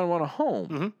apartment, I want a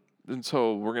home. And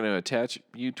so we're going to attach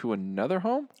you to another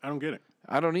home? I don't get it.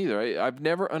 I don't either. I've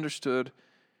never understood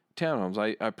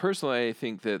townhomes. I personally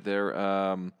think that they're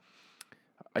a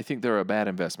bad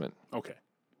investment, Okay.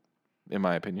 in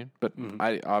my opinion. But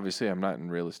I'm not in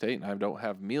real estate, and I don't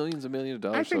have millions and millions of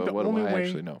dollars. I think so the what do only I way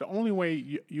actually know? the only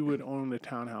way you would own a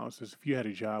townhouse is if you had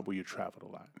a job where you traveled a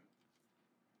lot.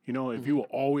 You know, if you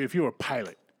were a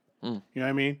pilot, you know what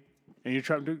I mean, and you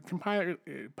travel,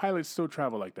 pilots still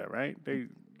travel like that, right? They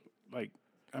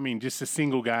just a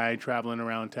single guy traveling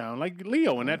around town, like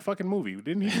Leo in that fucking movie.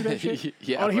 Didn't he do that shit?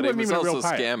 Yeah, he but he wasn't was even a real also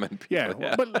pilot. scamming people, Yeah,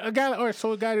 yeah. but a guy that's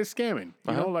scamming.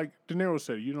 You know, like De Niro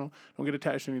said, don't get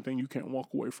attached to anything you can't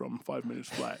walk away from in 5 minutes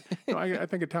flat. I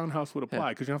think a townhouse would apply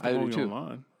because you don't have I to do mow your own too.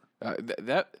 lawn.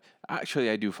 That actually,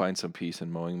 I do find some peace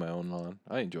in mowing my own lawn.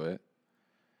 I enjoy it.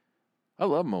 I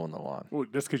love mowing the lawn. Well,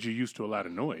 that's because you're used to a lot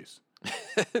of noise.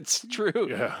 It's true.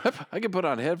 Yeah. I can put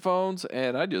on headphones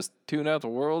and I just tune out the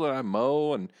world and I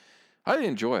mow and I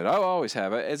enjoy it. I always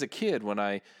have. As a kid, when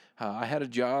I had a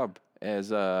job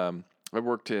as I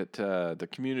worked at the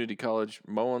community college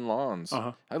mowing lawns.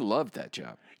 I loved that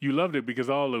job. You loved it because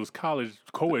all those college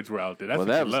co-eds were out there. That's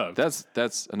what you loved.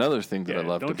 That's another thing that I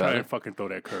loved don't about try it. and fucking throw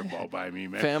that curveball by me,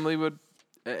 man. Family would,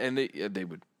 and they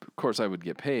would. Of course, I would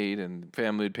get paid, and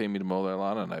family would pay me to mow their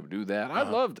lawn, and I would do that.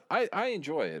 I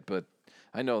enjoy it, but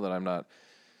I know that I'm not.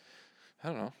 I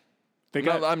don't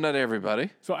know. I'm not everybody.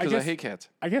 So I because guess I hate cats.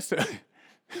 I guess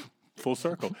full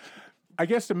circle. I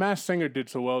guess the Masked Singer did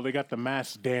so well. They got the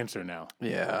Masked Dancer now.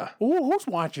 Yeah. Who's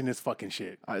watching this fucking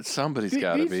shit? Somebody's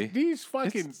got to be. These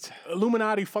fucking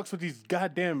Illuminati fucks with these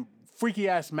goddamn freaky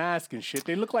ass masks and shit.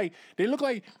 They look like.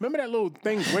 Remember that little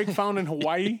thing Greg found in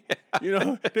Hawaii? You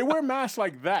know, they wear masks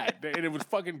like that, and it was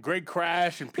fucking Greg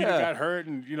crashed and Peter got hurt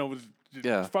and was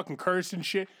fucking cursed and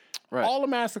shit. Right. All the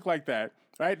masks look like that,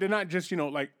 right? They're not just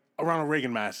like a Ronald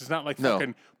Reagan mask. It's not like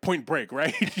fucking Point Break,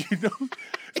 right?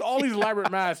 It's all these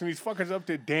elaborate masks and these fuckers up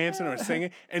there dancing or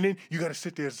singing, and then you got to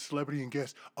sit there as a celebrity and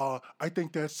guess. I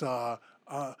think that's Shaquille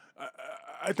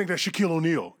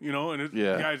O'Neal, and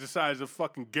this guy's the size of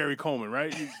fucking Gary Coleman,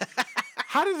 right?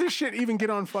 How does this shit even get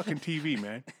on fucking TV,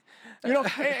 man? And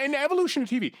the evolution of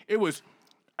TV, it was.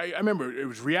 I remember it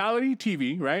was reality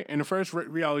TV, right? And the first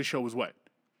reality show was what?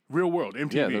 Real World,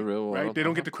 MTV, Yeah, the Real right? World, They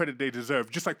don't get the credit they deserve.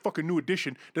 Just like fucking New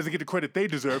Edition doesn't get the credit they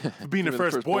deserve for being the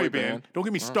first boy band. Don't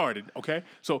get me started, okay?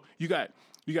 So you got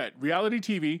reality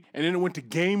TV, and then it went to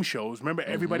game shows. Remember,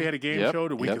 everybody had a game show.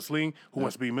 The Weakest Link, Who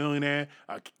Wants to Be a Millionaire?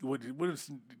 What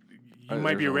is? You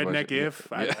might be a redneck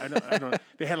if I don't.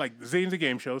 They had like zillions of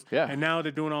game shows, and now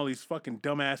they're doing all these fucking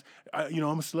dumbass.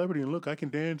 I'm a celebrity, and look, I can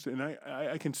dance and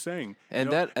I can sing.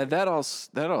 And that all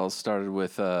started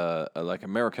with like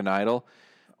American Idol,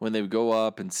 when they would go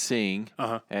up and sing,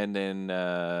 and then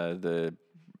the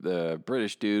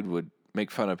British dude would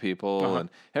make fun of people, and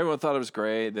everyone thought it was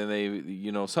great. Then they,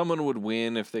 someone would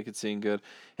win if they could sing good,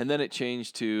 and then it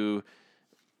changed to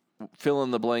fill in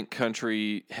the blank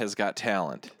country has got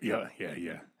talent. Yeah.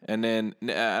 And then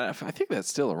I think that's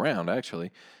still around, actually.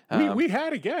 We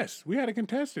had a guest. We had a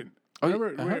contestant.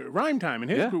 Remember, Rhyme Time and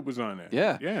his group was on there.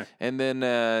 Yeah. And then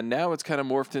now it's kind of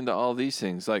morphed into all these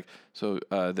things. Like, so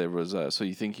there was, So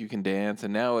You Think You Can Dance,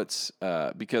 and now it's,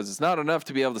 because it's not enough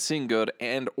to be able to sing good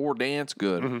or dance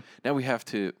good. Now we have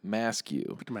to mask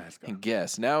you. Put the mask on. And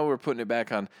guess. Now we're putting it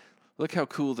back on, look how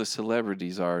cool the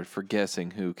celebrities are for guessing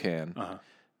who can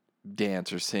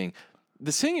dance or sing.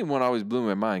 The singing one always blew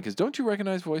my mind, because don't you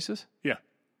recognize voices? Yeah.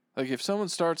 Like, if someone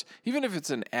starts, even if it's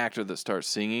an actor that starts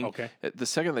singing, the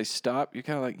second they stop, you're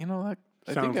kind of like,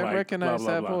 I think I recognize blah,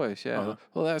 blah, that blah. voice. Yeah.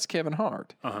 Well, that's Kevin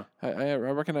Hart. I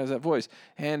recognize that voice.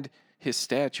 And his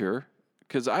stature,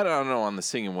 because I don't know on the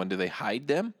singing one, do they hide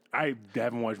them? I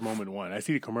haven't watched Moment One. I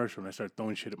see the commercial and I start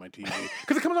throwing shit at my TV.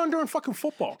 Because it comes on during fucking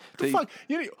football. Who are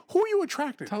you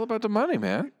attracting? It's all about the money,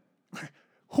 man.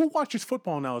 Who watches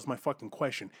football now is my fucking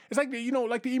question. It's like,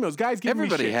 like the emails. Guys give me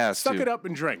shit. Everybody has Suck to. it up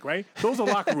and drink, right? Those are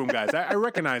locker room guys. I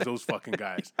recognize those fucking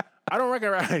guys. I don't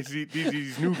recognize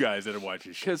these new guys that are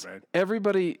watching shit, Because man.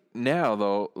 everybody now,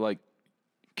 though,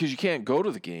 because you can't go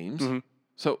to the games,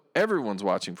 so everyone's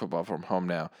watching football from home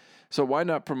now. So why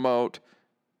not promote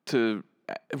to...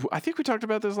 I think we talked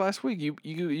about this last week. You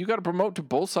got to promote to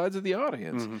both sides of the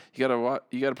audience. You got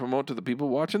to promote to the people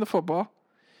watching the football,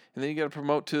 and then you got to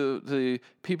promote to the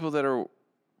people that are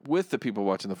with the people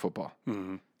watching the football.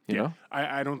 You know?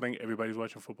 I don't think everybody's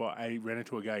watching football. I ran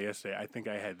into a guy yesterday. I think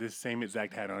I had this same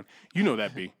exact hat on. You know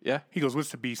that B. Yeah. He goes,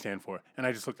 what's the B stand for? And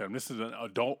I just looked at him. This is an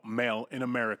adult male in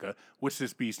America. What's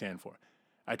this B stand for?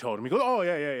 I told him. He goes, oh,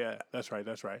 yeah. That's right.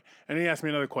 And then he asked me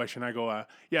another question. I go,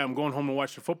 yeah, I'm going home to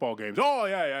watch the football games. Oh,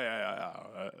 yeah.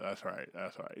 That's right.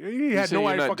 He had no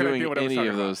idea what I was talking about. Any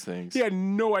of those things. He had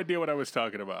no idea what I was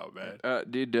talking about, man.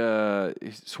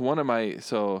 It's one of my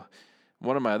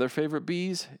other favorite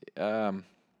Bs,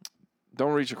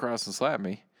 don't reach across and slap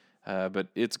me, but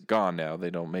it's gone now.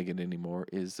 They don't make it anymore,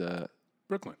 is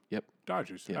Brooklyn. Yep.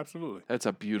 Dodgers. Yep. Absolutely. That's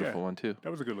a beautiful one, too.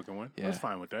 That was a good looking one. Yeah. I was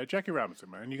fine with that. Jackie Robinson,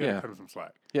 man. You got to cut him some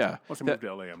slack. Yeah. Once I move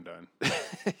to LA, I'm done.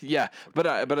 Yeah,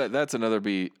 but that's another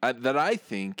B that I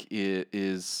think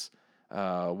is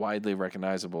widely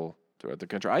recognizable throughout the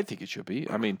country. I think it should be.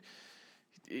 I mean,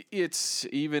 it's,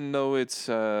 even though it's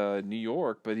New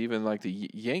York, but even like the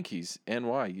Yankees,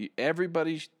 NY,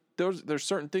 everybody, there's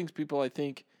certain things people I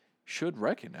think should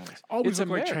recognize. Always It's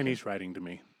looked like American. Chinese writing to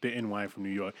me, the NY from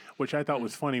New York, which I thought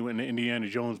was funny when the Indiana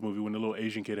Jones movie, when the little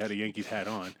Asian kid had a Yankees hat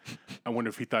on. I wonder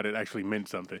if he thought it actually meant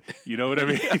something. You know what I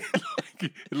mean? It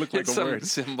looked like It's a some word.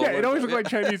 symbol Yeah, it or always looked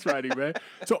something. like Chinese writing, man.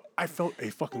 So I felt a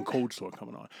fucking cold sore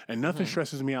coming on. And nothing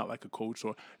stresses me out like a cold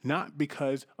sore. Not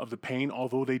because of the pain,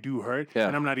 although they do hurt. Yeah.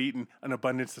 And I'm not eating an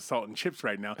abundance of salt and chips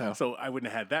right now. So I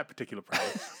wouldn't have had that particular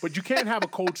problem. But you can't have a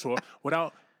cold sore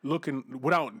without looking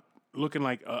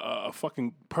like a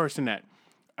fucking person that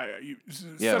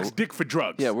sucks dick for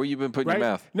drugs. Yeah, where you been putting your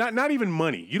mouth. Not even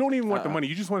money. You don't even want the money.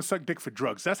 You just want to suck dick for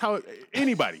drugs. That's how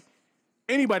anybody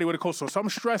with a cold sore. So I'm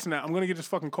stressing that I'm going to get this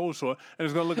fucking cold sore, and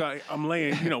it's going to look like I'm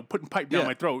laying, putting pipe down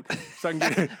my throat so I can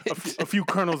get a few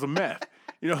kernels of meth.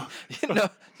 You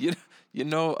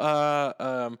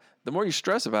The more you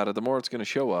stress about it, the more it's going to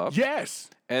show up. Yes.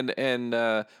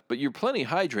 But you're plenty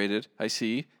hydrated, I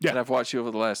see. Yeah. And I've watched you over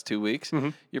the last 2 weeks.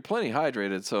 You're plenty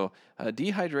hydrated, so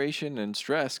dehydration and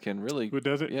stress can really. What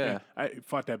does it? Yeah. I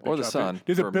fought that bitch Or the up. sun,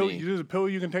 There's a for pill. me. There's a pill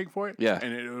you can take for it. Yeah.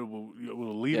 And it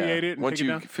will alleviate it and Once take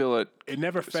you it down. feel it. It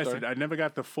never start- festered. I never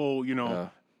got the full,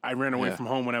 I ran away Yeah. from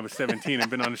home when I was 17 and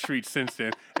been on the streets since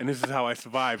then. And this is how I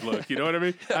survived. Look, you know what I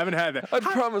mean? I haven't had that. I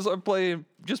promise I'm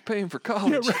just paying for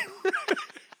college.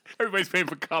 Everybody's paying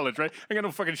for college, right? I got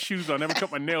no fucking shoes on. Never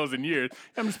cut my nails in years.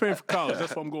 I'm just paying for college.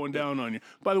 That's why I'm going down on you.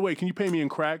 By the way, can you pay me in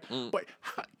crack? But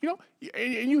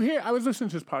and you hear, I was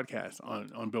listening to this podcast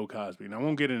on Bill Cosby, and I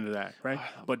won't get into that, right?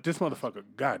 But this motherfucker,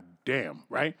 goddamn,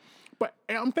 right? But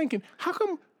and I'm thinking, how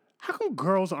come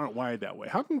girls aren't wired that way?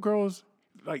 How come girls,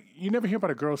 like, you never hear about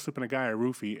a girl slipping a guy a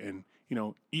roofie and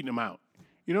eating him out?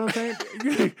 You know what I'm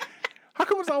saying? How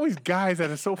come it's always guys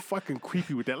that are so fucking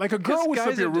creepy with that? Like a girl would slip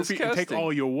guys your are roofie and take disgusting.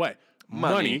 all your what?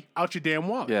 Money out your damn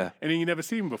wallet. Yeah. And then you never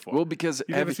see him before. Well, because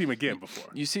you never see him again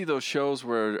before. You see those shows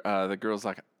where the girl's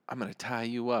like, "I'm gonna tie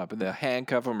you up," and they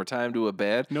handcuff him or tie him to a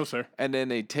bed. No, sir. And then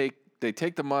they take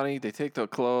the money, they take the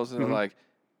clothes, and they're like,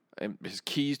 and his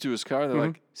keys to his car. They're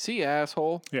like, "See,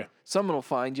 asshole. Yeah. Someone will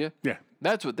find you." Yeah.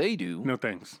 That's what they do. No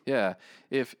thanks. Yeah.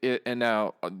 And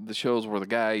now the shows where the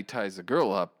guy ties the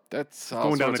girl up, that's all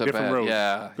Going down a sorts of different bad. road.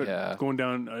 Yeah. Good. Yeah. Going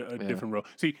down a different road.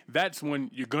 See, that's when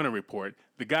you're going to report.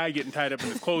 The guy getting tied up and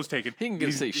his clothes taken. He ain't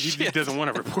gonna say he shit. just doesn't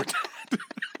want to report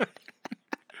that.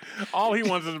 All he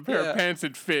wants is a pair Yeah. of pants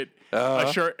that fit,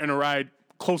 a shirt, and a ride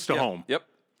close to home. Yep.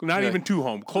 Not Yeah. even to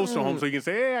home, close to home, so you can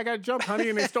say, "Hey, I got jumped, honey,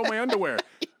 and they stole my underwear."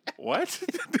 What?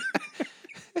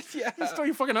 Yeah. They stole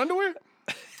your fucking underwear?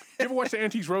 You ever watch the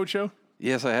Antiques Roadshow?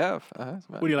 Yes, I have.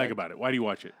 What do you like about it? Why do you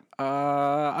watch it?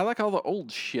 I like all the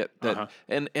old shit that,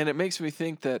 and it makes me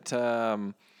think that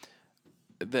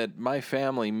that my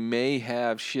family may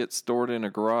have shit stored in a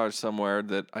garage somewhere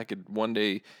that I could one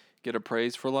day get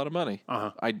appraised for a lot of money.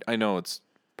 I know it's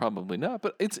probably not,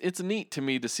 but it's neat to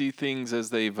me to see things as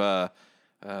they've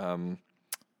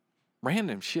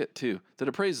random shit too that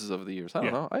appraises over the years. I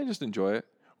don't know. I just enjoy it.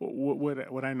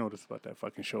 What I noticed about that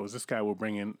fucking show is this guy will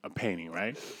bring in a painting,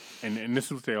 right? And this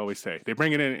is what they always say. They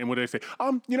bring it in, and what do they say?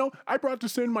 I brought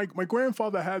this in. My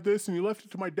grandfather had this, and he left it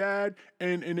to my dad,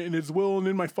 and in his will, and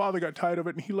then my father got tired of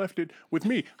it, and he left it with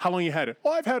me. How long you had it?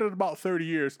 Oh, I've had it about 30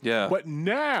 years. Yeah. But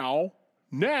now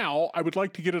I would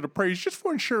like to get it appraised just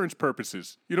for insurance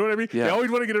purposes. You know what I mean? Yeah. They always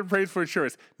want to get it appraised for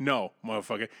insurance. No,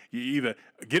 motherfucker. You either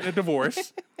getting a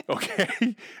divorce,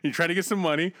 okay? You're trying to get some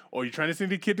money, or you're trying to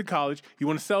send your kid to college. You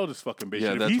want to sell this fucking bitch.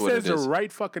 Yeah, And if that's he what says it the is.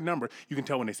 right fucking number, you can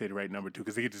tell when they say the right number too,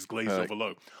 because they get this glazed over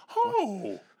look.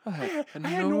 Oh, I had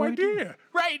no idea.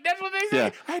 Right, that's what they say.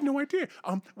 Yeah. I had no idea.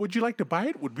 Would you like to buy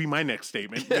it? Would be my next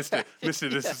statement, Mister. This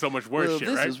is so much worse Well, shit,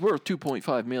 this right? is worth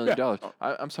 $2.5 million.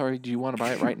 I'm sorry. Do you want to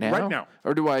buy it right now? Right now.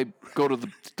 Or do I go to the?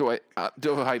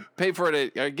 Do I pay for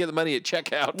it? I get the money at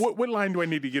checkout. What line do I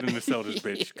need to get in to sell this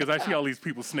bitch? Because I see all these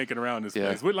people snaking around this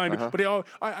place. What line? But they all.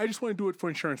 I just want to do it for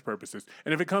insurance purposes.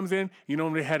 And if it comes in,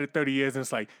 they had it 30 years, and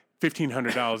it's like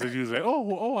 $1,500. It's usually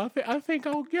like, I think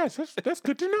yes, that's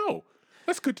good to know.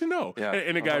 That's good to know. Yeah.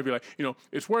 And the guy would be like,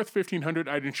 it's worth $1,500.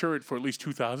 I'd insure it for at least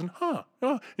 $2,000. Huh?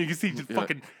 You can see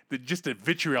fucking just the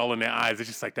vitriol in their eyes. It's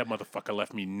just like, that motherfucker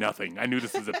left me nothing. I knew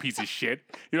this was a piece of shit.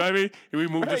 You know what I mean? And we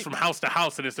moved this from house to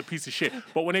house, and it's a piece of shit.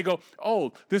 But when they go,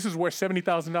 oh, this is worth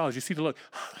 $70,000, you see the look.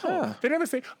 They never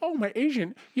say, oh, my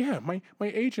agent. Yeah, my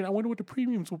agent. I wonder what the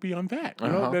premiums will be on that.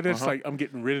 That it's like, I'm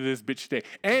getting rid of this bitch today.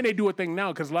 And they do a thing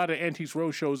now because a lot of Antiques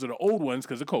Road shows are the old ones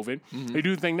because of COVID. They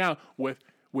do a thing now with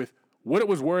what it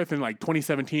was worth in like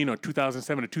 2017 or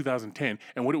 2007 or 2010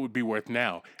 and what it would be worth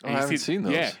now. And I haven't seen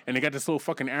those. Yeah, and they got this little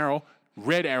fucking arrow,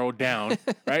 red arrow down,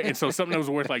 right? And so something that was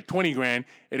worth like 20 grand,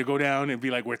 it'll go down and be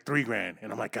like worth 3 grand.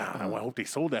 And I'm like, God, I hope they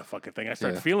sold that fucking thing. I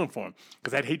start feeling for them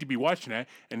because I'd hate to be watching that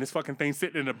and this fucking thing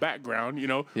sitting in the background,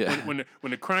 when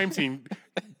the crime scene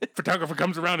photographer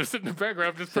comes around and sitting in the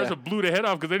background, this person blew the head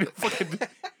off because they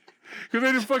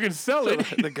didn't fucking sell it.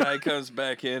 The guy comes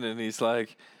back in and he's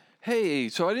like, "Hey,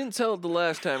 so I didn't sell it the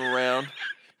last time around,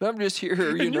 but I'm just here,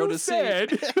 And to see.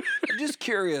 said, I'm just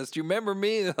curious. Do you remember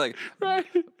me?" They're like, right?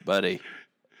 "Buddy,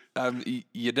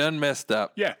 you done messed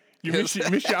up. Yeah, you miss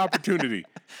your opportunity.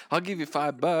 I'll give you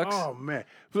 $5." Oh man,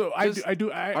 so I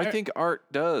think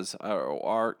art does,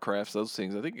 art, crafts, those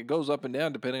things. I think it goes up and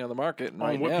down depending on the market. And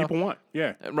on what people want.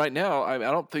 Yeah, and right now, I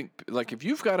don't think, like, if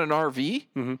you've got an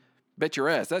RV, bet your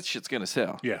ass that shit's gonna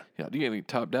sell. Yeah. You get any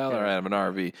top dollar out of an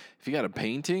RV. If you got a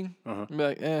painting, you'd be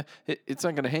like, it's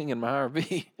not gonna hang in my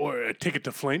RV. or a ticket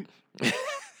to Flint.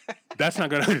 That's not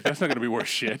gonna be worth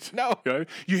shit. No.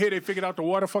 You hear they figured out the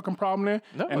water fucking problem there?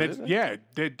 No, and it's, did yeah,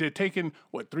 they're taking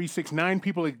 369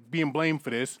 people are being blamed for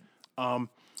this.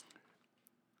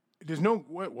 There's no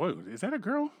what is that a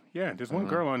girl? Yeah, there's one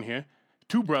girl on here,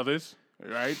 two brothers.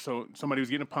 Right, so somebody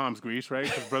was getting palms grease, right?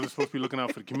 Because brother's supposed to be looking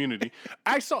out for the community.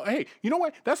 Hey, you know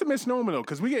what? That's a misnomer though,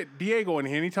 because we get Diego in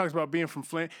here and he talks about being from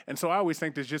Flint, and so I always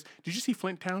think there's just. Did you see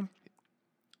Flint Town?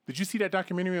 Did you see that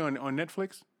documentary on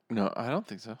Netflix? No, I don't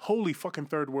think so. Holy fucking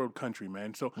third world country,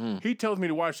 man. So he tells me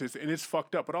to watch this, and it's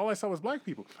fucked up. But all I saw was black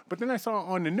people. But then I saw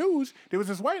on the news there was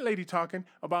this white lady talking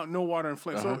about no water in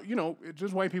Flint. So it's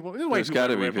just white people. There's white There's people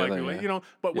gotta everywhere, be black people, people. yeah.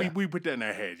 But Yeah. we put that in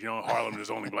our heads. Harlem there's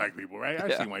only black people, right?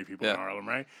 I've seen white people in Harlem,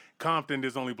 right? Compton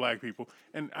there's only black people,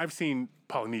 and I've seen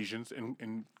Polynesians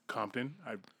in Compton.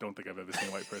 I don't think I've ever seen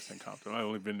a white person in Compton. I've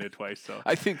only been there twice. So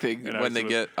I think when they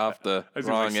get off the I see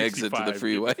wrong like exit to the 65,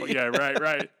 freeway. Yeah,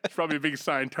 right. It's probably a big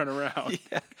sign. Turn around.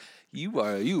 Yeah.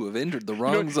 You have entered the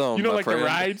wrong zone. My like friend. the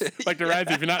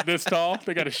rides, if you're not this tall,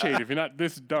 they got a shade. If you're not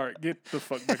this dark, get the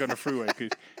fuck back on the freeway because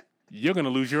you're gonna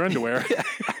lose your underwear.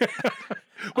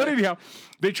 But anyhow,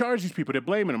 they charge these people. They're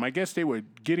blaming them. I guess they were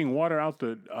getting water out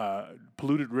the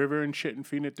polluted river and shit and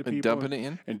feeding it to people. dumping it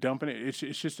in? And dumping it.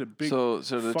 It's just a big. So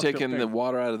they're fucked up taking the thing.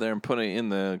 water out of there and putting it in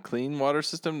the clean water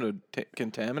system to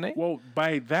contaminate. Well,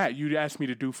 by that, you'd asked me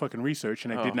to do fucking research,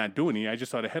 and I did not do any. I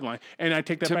just saw the headline. And I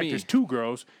take that To back. me- There's two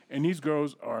girls, and these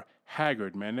girls are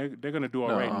haggard, man. They're going to do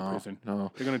all right in prison.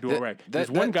 no. They're going to do all right.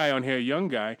 There's one guy on here, a young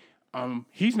guy.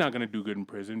 He's not going to do good in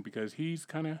prison because he's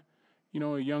kind of,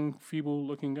 a young,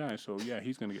 feeble-looking guy. So, yeah,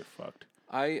 he's going to get fucked.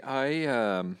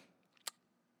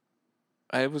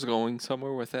 I was going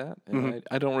somewhere with that, and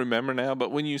I don't remember now.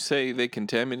 But when you say they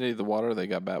contaminated the water, they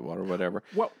got bad water, whatever.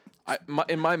 Well,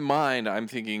 In my mind, I'm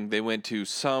thinking they went to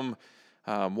some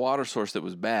water source that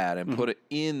was bad and put it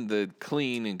in the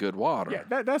clean and good water.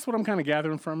 yeah, that's what I'm kind of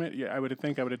gathering from it. Yeah, I would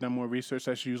have done more research.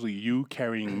 That's usually you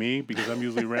carrying me because I'm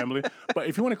usually rambling. But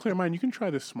if you want to clear mine, you can try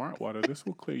this smart water. This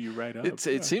will clear you right up.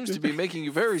 It seems to be making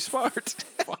you very smart.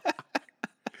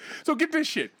 So get this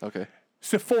shit. Okay.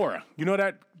 Sephora. You know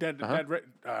that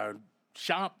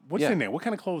shop? What's Yeah. in there? What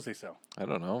kind of clothes they sell? I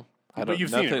don't know. But you've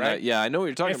seen it, right? Yeah, I know what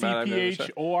you're talking about. I've never seen-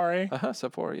 Sephora.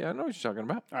 Sephora. Yeah, I know what you're talking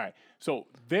about. All right. So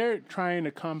they're trying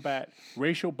to combat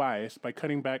racial bias by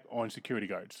cutting back on security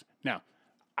guards. Now,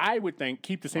 I would think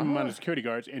keep the same amount of security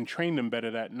guards and train them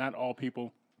better that not all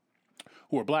people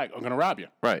who are black are going to rob you.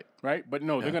 Right. Right? But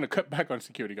no, they're going to cut back on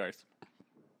security guards.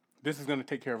 This is going to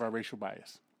take care of our racial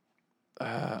bias.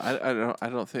 I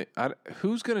don't think.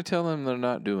 Who's going to tell them they're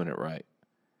not doing it right?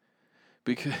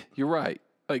 Because you're right.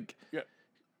 Like, Yeah.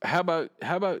 how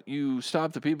about you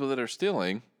stop the people that are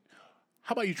stealing?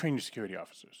 How about you train your security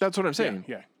officers? That's what I'm saying.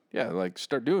 Yeah. Yeah, like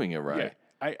start doing it right.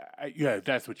 Yeah.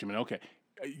 That's what you mean. Okay.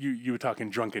 You were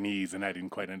talking drunkenese, and I didn't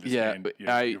quite Yeah, understand. but your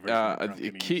version of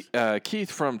drunkenese. Keith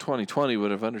from 2020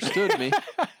 would have understood me.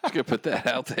 Just gonna put that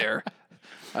out there.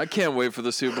 I can't wait for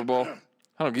the Super Bowl.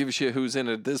 I don't give a shit who's in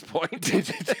it at this point.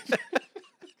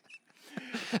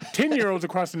 10-year-olds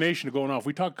across the nation are going off.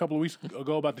 We talked a couple of weeks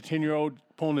ago about the 10-year-old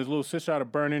pulling his little sister out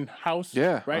of burning house.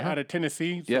 Yeah, Right? Out of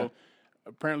Tennessee. So Yeah.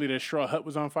 apparently their straw hut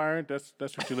was on fire. That's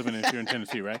what you're living in here in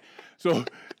Tennessee, right? So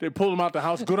they pulled him out the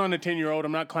house. Good on the 10-year-old.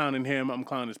 I'm not clowning him. I'm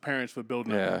clowning his parents for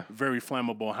building Yeah. a very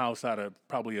flammable house out of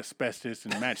probably asbestos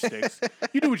and matchsticks.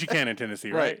 You do what you can in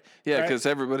Tennessee, right? Yeah, Right? because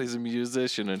everybody's a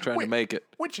musician and trying to make it.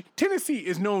 Which Tennessee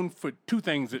is known for two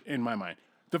things in my mind.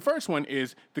 The first one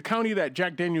is the county that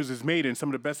Jack Daniels is made in, some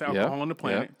of the best alcohol on the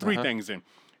planet. yeah, Three things in.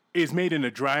 Is made in a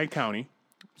dry county.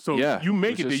 So Yeah, you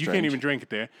make which it there, is you can't strange. even drink it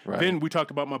there. Right. Then we talked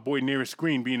about my boy Nearest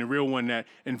Green being the real one that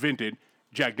invented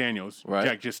Jack Daniels. Right.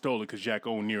 Jack just stole it because Jack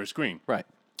owned Nearest Green. Right.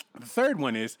 The third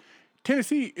one is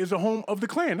Tennessee is the home of the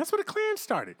Klan. That's where the Klan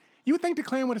started. You would think the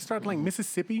Klan would have started like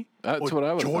Mississippi That's or what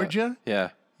I would Georgia.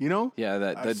 Yeah. You know? Yeah,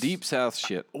 the deep south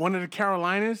shit. One of the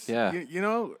Carolinas. Yeah. You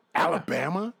know?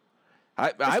 Alabama. I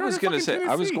was started gonna say fucking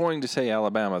I was Tennessee. going to say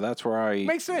Alabama. That's where I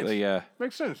Makes sense. Yeah.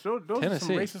 Makes sense. Those are some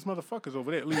Tennessee. racist motherfuckers over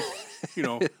there. At least,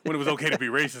 when it was okay to be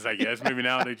racist, I guess. Maybe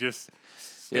now they just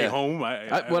stay Yeah. home. When don't I know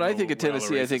think of where all the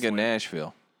Tennessee, I think racists of went.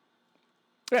 Nashville.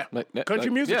 Yeah, country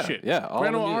music yeah, shit. Yeah, all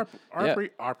Grand the Ole music.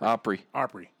 Opry. Yeah.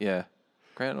 Opry. Yeah.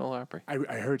 Grand Ole Opry. I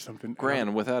heard something.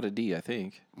 Grand without a D, I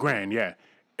think. Grand, yeah.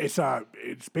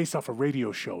 It's based off a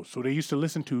radio show. So they used to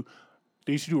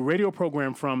do a radio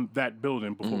program from that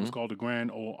building before it was called the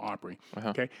Grand Ole Opry.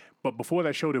 Okay, but before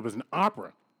that show there was an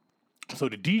opera. So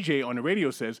the DJ on the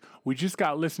radio says, "We just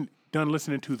got done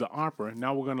listening to the opera.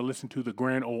 Now we're going to listen to the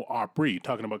Grand Ole Opry,"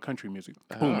 talking about country music.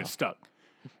 Boom, it stuck.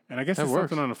 And I guess there's works.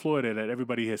 something on the floor there that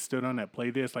everybody has stood on that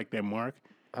played there. It's like their mark.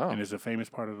 and it's a famous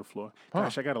part of the floor.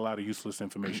 Gosh, I got a lot of useless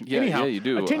information. Yeah, Anyhow, yeah, you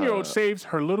do. a 10-year-old saves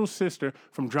her little sister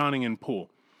from drowning in pool.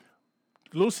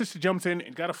 The little sister jumps in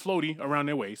and got a floaty around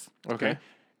their waist. Okay.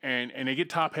 And they get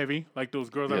top heavy, like those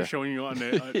girls I Yeah. was showing you on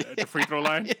the at the free throw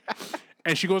line.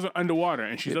 And she goes underwater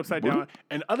and she's upside down.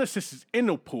 And the other sister's in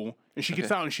the pool and she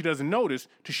gets out and she doesn't notice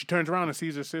till she turns around and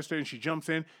sees her sister and she jumps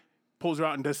in, pulls her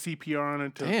out and does CPR on her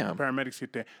until the Damn. paramedics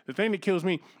get there. The thing that kills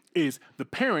me is the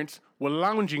parents were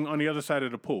lounging on the other side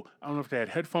of the pool. I don't know if they had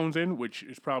headphones in, which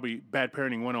is probably bad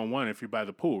parenting 101 if you're by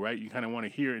the pool, right? You kind of want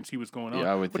to hear and see what's going on.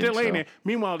 Yeah, I would but think they're laying so. there.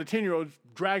 Meanwhile, the 10-year-old's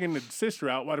dragging the sister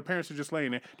out while the parents are just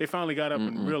laying there. They finally got up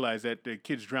and realized that the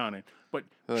kid's drowning. But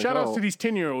shout outs oh. to these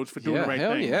 10-year-olds for doing the right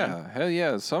hell thing. yeah, man. hell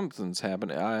yeah, something's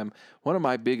happening. One of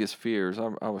my biggest fears.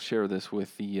 I will share this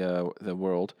with the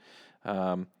world.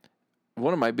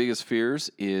 One of my biggest fears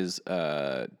is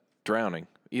drowning,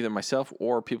 either myself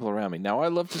or people around me. Now I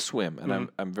love to swim, and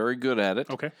I'm very good at it.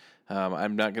 Okay.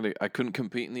 I couldn't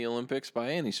compete in the Olympics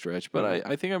by any stretch, but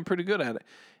I think I'm pretty good at it.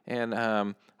 And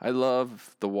I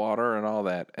love the water and all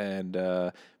that. And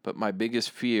but my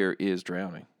biggest fear is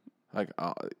drowning.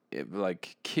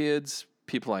 Like kids,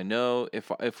 people I know.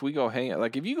 If we go hang out,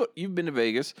 like if you've been to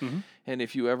Vegas, and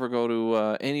if you ever go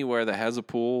to anywhere that has a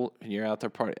pool and you're out there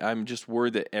partying, I'm just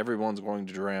worried that everyone's going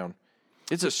to drown.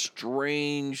 It's a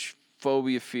strange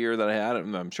fear that I had.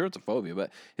 I'm sure it's a phobia,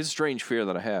 but it's a strange fear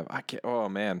that I have. I can't. Oh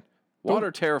man,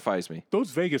 water terrifies me.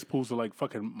 Those Vegas pools are like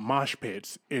fucking mosh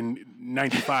pits in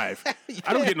 95.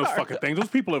 I don't get in those fucking things. Those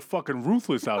people are fucking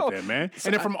ruthless out there, man.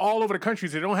 And they're from all over the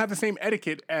countries. They don't have the same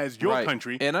etiquette as your Right.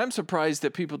 country. And I'm surprised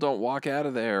that people don't walk out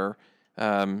of there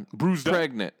Bruised up.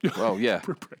 pregnant. Oh yeah,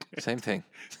 same thing.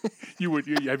 Have you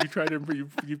tried to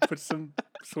you put some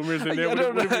swimmers in there? I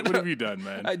don't know. What have you done,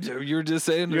 man? I do. You're just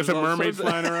saying. You got there's some all mermaids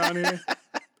sorts of- flying around here?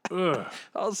 Ugh.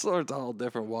 all sorts, all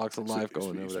different walks of life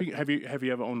going over there. Have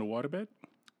you ever owned a waterbed?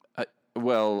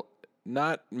 Well,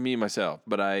 not me myself,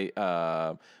 but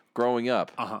I growing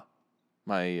up,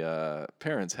 my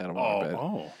parents had a waterbed.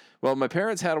 Oh. Well, my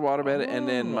parents had a waterbed, and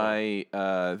then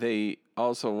they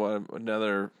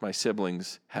also my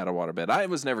siblings had a waterbed. I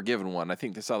was never given one. I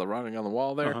think they saw the writing on the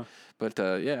wall there. But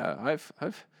yeah,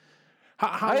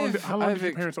 How long did I've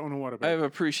your parents own a waterbed? I've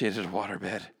appreciated a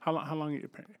waterbed. How long did your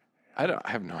parents? I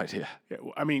have no idea. Yeah,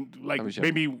 I mean, like was young.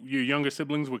 maybe your younger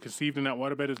siblings were conceived in that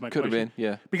waterbed. Is my Could have question. been,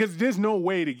 yeah. Because there's no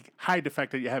way to hide the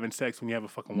fact that you're having sex when you have a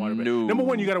fucking waterbed. No. Number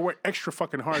one, you got to work extra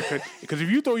fucking hard because if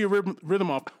you throw your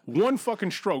rhythm off one fucking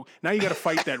stroke, now you got to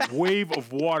fight that wave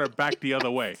of water back the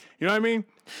other way. You know what I mean?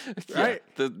 Right?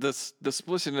 The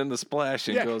splishing and the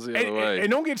splashing goes the other way. And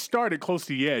don't get started close to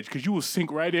the edge because you will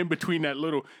sink right in between that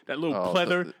little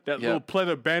pleather, little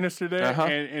pleather banister there,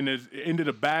 and the end of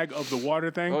the bag of the water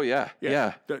thing. Oh yeah.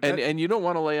 That- And you don't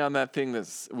want to lay on that thing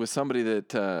that's with somebody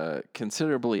that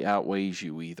considerably outweighs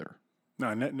you either.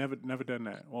 No, never done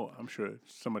that. Well, I'm sure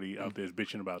somebody out there is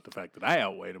bitching about the fact that I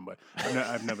outweighed him, but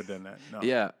I've never done that.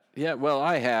 No. Yeah. Well,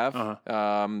 I have.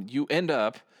 You end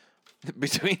up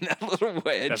between that little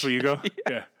wedge. That's where you go?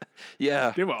 Yeah.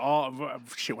 Yeah. They were all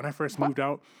shit. When I first moved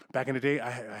out back in the day,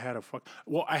 I had a twin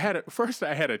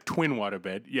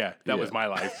waterbed. Yeah, that was my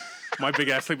life. My big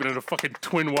ass sleeping in a fucking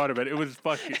twin waterbed.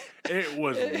 It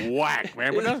was whack,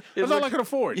 man. But that's all I could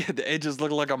afford. Yeah, the edges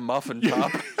look like a muffin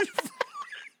top.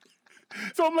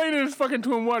 So I'm laying in this fucking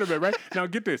twin waterbed, right? Now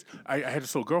get this. I had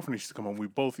this little girlfriend that used to come home. We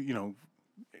both, twin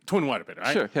waterbed,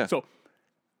 right? Sure, yeah. So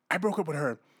I broke up with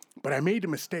her, but I made the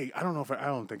mistake. I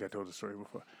don't think I told the story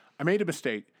before. I made a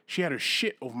mistake. She had her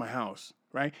shit over my house,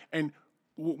 right? And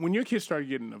when your kids start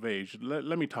getting of age,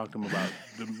 let me talk to them about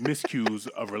the miscues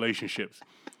of relationships.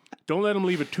 Don't let them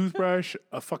leave a toothbrush,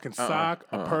 a fucking sock,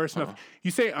 a purse.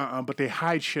 You say but they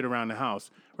hide shit around the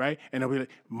house, right? And they'll be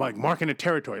like marking the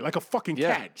territory, like a fucking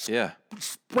cat. Yeah.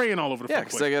 Spraying all over the Yeah, fucking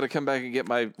because place. I got to come back and get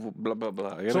my blah, blah,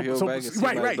 blah. I got to go back and see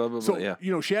my right. blah, blah, So, blah.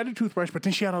 Yeah. she had a toothbrush, but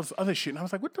then she had all this other shit. And I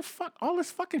was like, what the fuck? All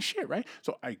this fucking shit, right?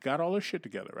 So I got all her shit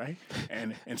together, right?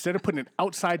 And instead of putting it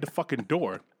outside the fucking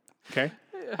door, okay,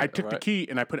 I took the key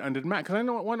and I put it under the mat because I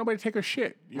don't want nobody to take her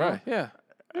shit. You know? Right, yeah.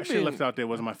 That shit left out there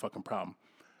wasn't my fucking problem.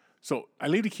 So I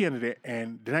leave the key under there,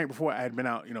 and the night before I had been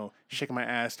out, shaking my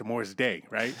ass to Morris Day,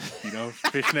 right?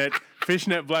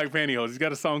 Fishnet Black Pantyhose. He's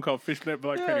got a song called Fishnet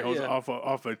Black Pantyhose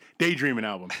off a Daydreaming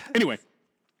album. Anyway,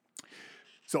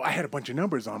 so I had a bunch of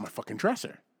numbers on my fucking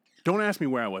dresser. Don't ask me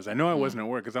where I was. I know I wasn't at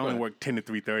work because I only worked 10 to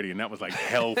 3:30, and that was like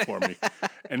hell for me.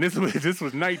 And this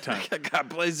was nighttime. I got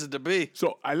places to be.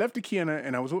 So I left the key in there,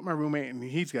 and I was with my roommate, and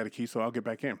he's got a key, so I'll get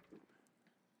back in.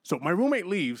 So my roommate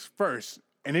leaves first,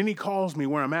 and then he calls me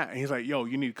where I'm at, and he's like, yo,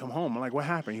 you need to come home. I'm like, what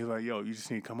happened? He's like, yo, you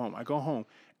just need to come home. I go home,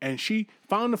 And she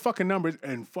found the fucking numbers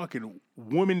and fucking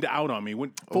womaned out on me,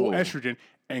 went full estrogen,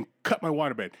 and cut my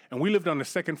waterbed. And we lived on the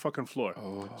second fucking floor.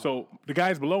 So the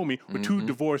guys below me were two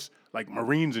divorced, like,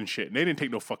 Marines and shit. And they didn't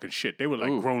take no fucking shit. They were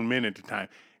like grown men at the time.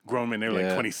 Grown men, they were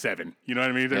like 27. You know what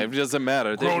I mean? It doesn't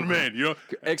matter. Grown men, you know?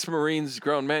 Ex-Marines,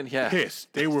 grown men, yeah.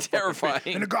 Pissed. They were terrifying.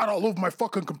 Fucking, and it got all over my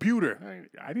fucking computer.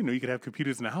 I didn't know you could have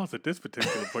computers in the house at this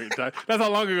particular point in time. That's how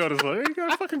long ago this was. Hey, you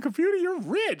got a fucking computer? You're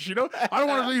rich, you know? I don't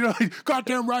want to, you know,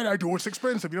 goddamn right I do. It's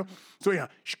expensive, you know? So, yeah,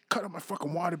 she cut up my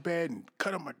fucking waterbed and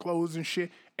cut up my clothes and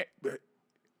shit.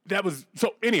 That was,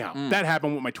 so anyhow, that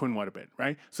happened with my twin waterbed,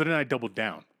 right? So then I doubled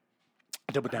down.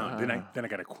 Then I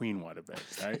got a queen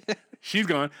waterbed, right? She's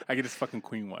gone. I get this fucking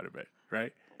queen waterbed,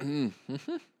 right?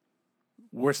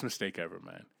 Worst mistake ever,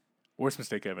 man. Worst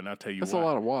mistake ever, and I'll tell you That's why. a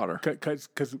lot of water.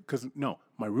 Because no,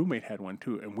 my roommate had one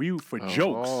too, and we for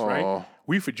jokes, right?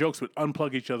 We for jokes would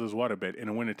unplug each other's waterbed in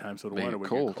the wintertime so the water would get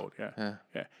cold. Yeah.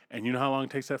 And you know how long it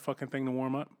takes that fucking thing to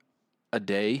warm up? A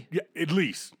day? Yeah, at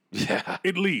least. Yeah.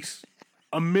 At least.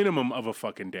 A minimum of a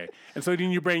fucking day. And so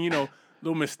then your brain, you know,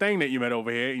 little Miss Thing that you met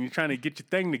over here, and you're trying to get your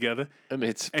thing together. I mean,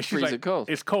 it's and she's freezing like, cold.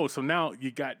 It's cold. So now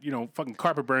you got, you know, fucking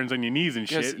carpet burns on your knees and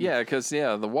shit. Because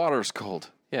the water's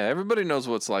cold. Yeah, everybody knows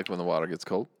what it's like when the water gets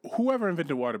cold. Whoever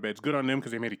invented waterbeds, good on them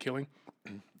because they made a killing.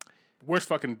 Worst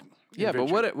fucking invention.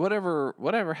 But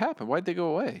whatever happened? Why'd they go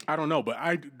away? I don't know, but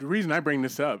the reason I bring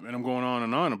this up, and I'm going on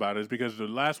and on about it, is because the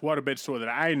last waterbed store that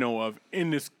I know of in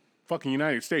this fucking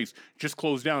United States just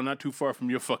closed down not too far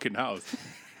from your fucking house.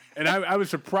 And I was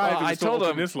surprised it was still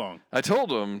open this long. I told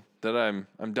him that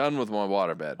I'm done with my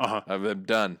waterbed. I'm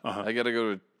done. I got to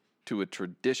go to a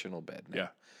traditional bed now. Yeah.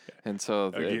 And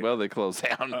so, they closed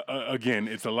down. Again,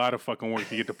 it's a lot of fucking work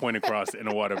to get the point across in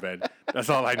a waterbed. That's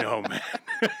all I know, man.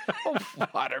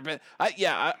 Waterbed.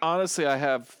 Honestly, I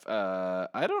have.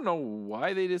 I don't know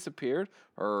why they disappeared,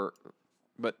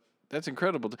 but that's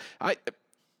incredible. I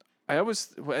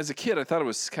always, as a kid, I thought it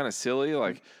was kind of silly.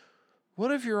 Like,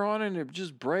 what if you're on and it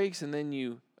just breaks, and then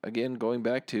you, again, going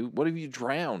back to, what if you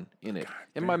drown in it?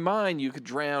 In my mind, you could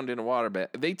drown in a waterbed.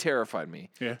 They terrified me.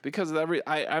 Yeah. Because of that.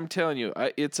 I'm telling you,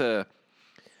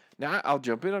 now I'll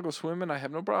jump in, I'll go swimming. I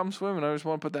have no problem swimming. I just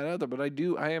want to put that out there. But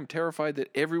I am terrified that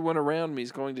everyone around me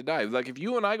is going to die. Like, if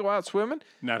you and I go out swimming,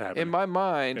 not happening. In my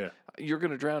mind, you're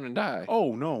going to drown and die.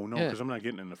 Oh, no, because I'm not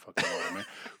getting in the fucking water, man.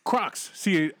 Crocs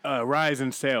see a rise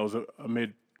in sales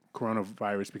amid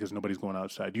coronavirus because nobody's going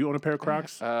outside. Do you own a pair of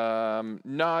Crocs?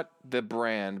 Not the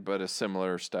brand, but a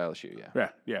similar style shoe, yeah.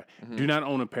 Yeah. Do not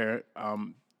own a pair.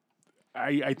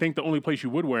 I think the only place you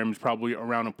would wear them is probably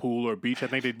around a pool or a beach. I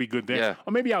think they'd be good there. Yeah.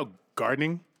 Or maybe out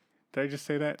gardening. Did I just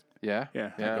say that? Yeah.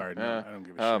 Yeah, I garden. I don't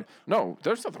give a shit. No,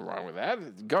 there's nothing wrong with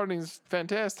that. Gardening's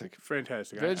fantastic.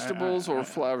 Fantastic. Vegetables or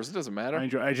flowers, it doesn't matter.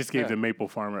 I just gave the maple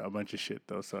farmer a bunch of shit,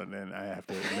 though, so then I have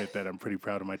to admit that I'm pretty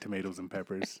proud of my tomatoes and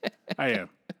peppers. I am.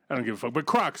 I don't give a fuck. But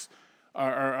Crocs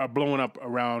are blowing up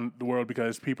around the world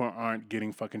because people aren't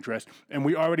getting fucking dressed. And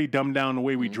we already dumbed down the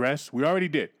way we dress. We already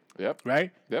did. Yep.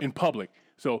 Right? Yep. In public.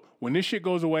 So when this shit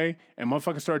goes away and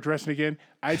motherfuckers start dressing again,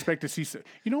 I expect to see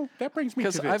that brings me to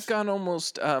this. Because I've gone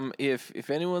almost, if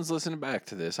anyone's listening back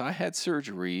to this, I had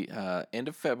surgery end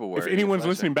of February. If anyone's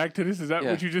listening back to this, is that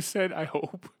what you just said? I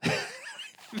hope.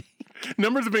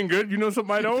 Numbers have been good. You know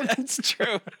something I don't? That's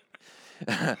true.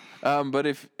 But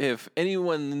if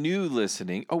anyone new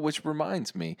listening, which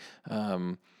reminds me,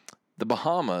 the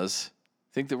Bahamas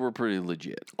think that we're pretty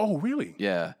legit. Oh, really?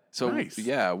 Yeah. So nice.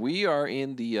 Yeah, we are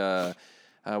in the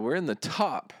we're in the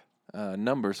top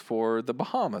numbers for the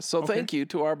Bahamas. So thank you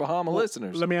to our Bahama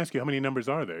listeners. Let me ask you, how many numbers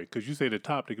are there? Because you say the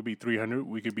top, they could be 300.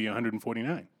 We could be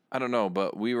 149. I don't know,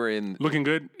 but we were in looking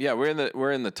good. Yeah,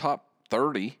 we're in the top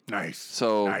 30. Nice.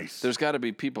 So there's got to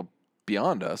be people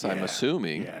beyond us. I'm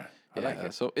assuming. Yeah. I like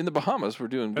it. So in the Bahamas, we're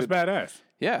doing That's good. badass.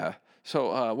 Yeah.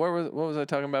 So what was I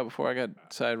talking about before I got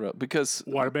sidetracked? Because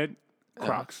waterbed,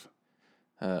 Crocs.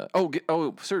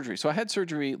 Surgery. So I had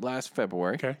surgery last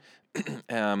February. Okay.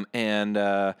 And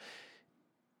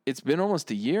it's been almost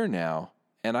a year now,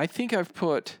 and I think I've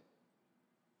put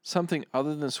something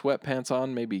other than sweatpants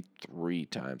on maybe 3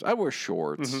 times. I wear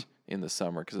shorts in the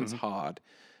summer because it's hot,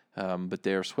 but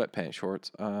they're sweatpants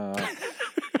shorts.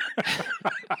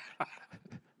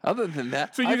 Other than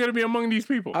that, so you're gonna be among these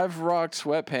people. I've rocked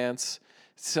sweatpants.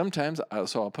 Sometimes,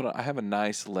 so I have a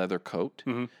nice leather coat.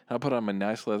 I'll put on my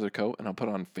nice leather coat, and I'll put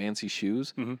on fancy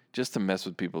shoes just to mess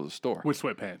with people at the store. With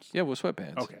sweatpants? Yeah, with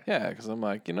sweatpants. Okay. Yeah, because I'm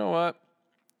like, you know what?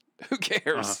 Who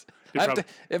cares?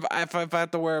 If I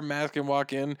have to wear a mask and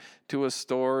walk in to a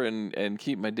store and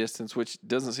keep my distance, which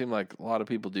doesn't seem like a lot of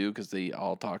people do because they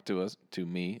all talk to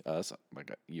me,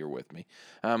 like you're with me.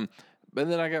 But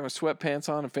then I got my sweatpants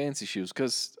on and fancy shoes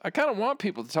because I kind of want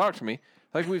people to talk to me.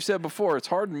 Like we've said before, it's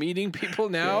hard meeting people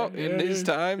now in these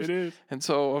times. It is. And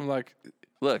so I'm like,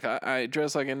 look, I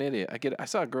dress like an idiot. I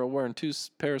saw a girl wearing 2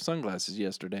 pair of sunglasses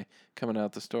yesterday coming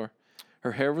out the store.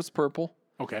 Her hair was purple.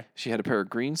 Okay. She had a pair of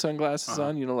green sunglasses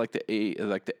on, like the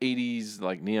 80s,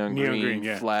 like neon green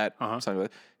yeah. flat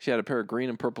sunglasses. She had a pair of green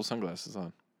and purple sunglasses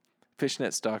on,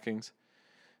 fishnet stockings,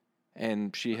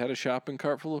 and she had a shopping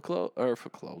cart full of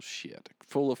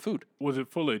full of food. Was it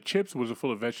full of chips? Was it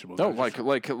full of vegetables? No,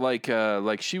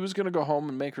 like she was gonna go home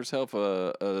and make herself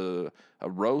a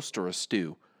roast or a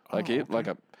stew,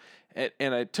 and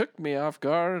it took me off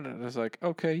guard. And I was like,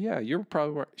 okay, yeah,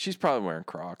 she's probably wearing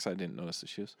Crocs. I didn't notice the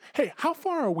shoes. Hey, how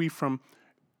far are we from,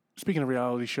 speaking of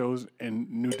reality shows and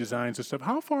new designs and stuff,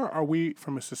 how far are we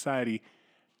from a society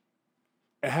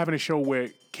having a show where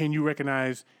can you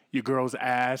recognize your girl's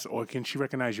ass or can she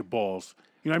recognize your balls?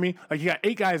 You know what I mean? Like you got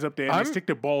 8 guys up there and they stick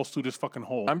their balls through this fucking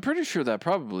hole. I'm pretty sure that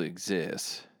probably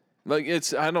exists. Like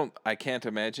I can't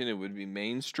imagine it would be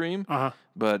mainstream,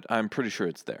 but I'm pretty sure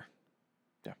it's there.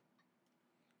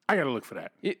 I gotta look for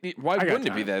that. Why wouldn't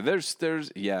it be there? There's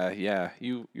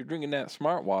you're drinking that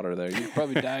smart water there. You could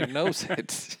probably diagnose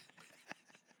it.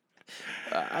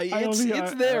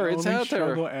 It's there. It's out there. I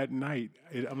struggle at night.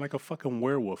 I'm like a fucking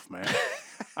werewolf, man.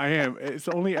 I am. It's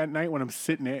only at night when I'm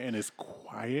sitting there and it's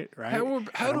quiet, right?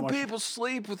 How do people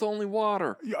sleep with only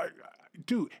water? Yeah,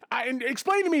 dude, and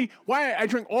explain to me why I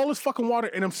drink all this fucking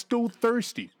water and I'm still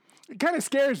thirsty. It kind of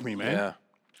scares me, man.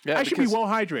 Yeah, I should be well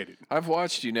hydrated. I've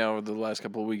watched you now over the last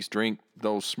couple of weeks drink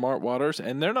those smart waters,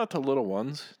 and they're not the little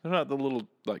ones. They're not the little,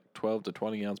 like, 12 to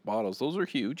 20 ounce bottles. Those are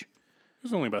huge.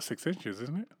 It's only about 6 inches,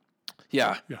 isn't it?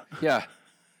 Yeah.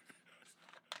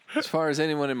 As far as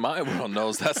anyone in my world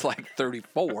knows, that's like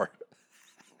 34.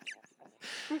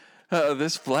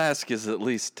 This flask is at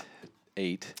least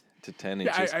 8 to 10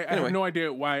 inches. I have no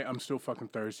idea why I'm still fucking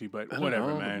thirsty, but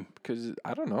whatever, man. Because,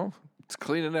 I don't know. It's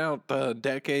cleaning out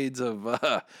decades of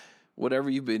whatever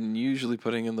you've been usually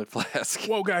putting in the flask.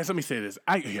 Well, guys, let me say this.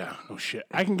 I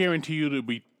can guarantee you there'll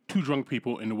be 2 drunk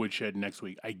people in the woodshed next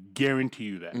week. I guarantee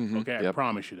you that. Okay, I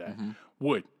promise you that.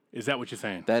 Wood, is that what you're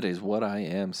saying? That is what I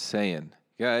am saying.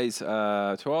 Guys,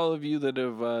 to all of you that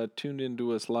have tuned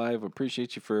into us live,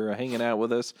 appreciate you for hanging out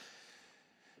with us.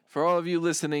 For all of you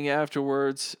listening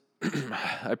afterwards,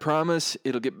 I promise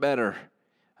it'll get better.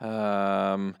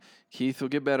 Keith will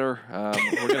get better.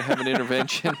 We're going to have an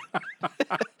intervention.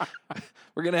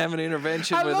 We're going to have an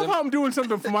intervention with him. I love how I'm doing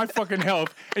something for my fucking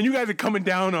health, and you guys are coming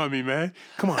down on me, man.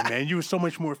 Come on, man. You were so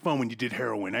much more fun when you did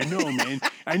heroin. I know, man.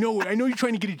 I know you're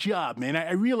trying to get a job, man.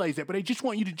 I realize that, but I just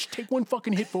want you to just take one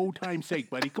fucking hit for old time's sake,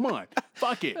 buddy. Come on.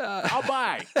 Fuck it. I'll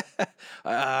buy.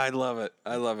 I love it.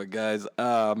 I love it, guys.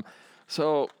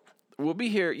 So we'll be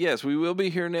here. Yes, we will be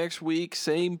here next week.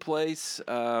 Same place,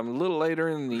 a little later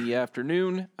in the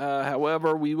afternoon.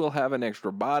 However, we will have an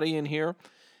extra body in here.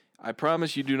 I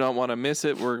promise you do not want to miss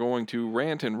it. We're going to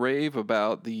rant and rave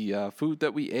about the food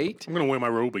that we ate. I'm going to wear my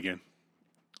robe again.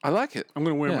 I like it. I'm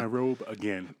going to wear my robe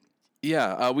again.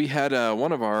 Yeah, we had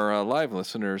one of our live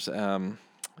listeners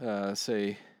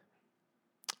say,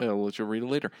 I'll let you read it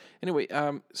later. Anyway,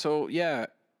 so yeah,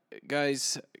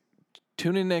 guys,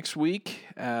 tune in next week.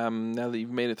 Now that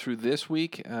you've made it through this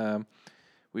week,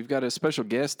 we've got a special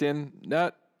guest in.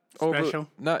 Special?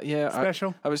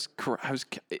 Special? I was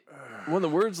when the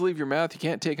words leave your mouth, you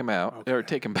can't take them out or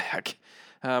take them back.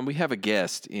 We have a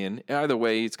guest in. Either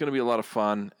way, it's going to be a lot of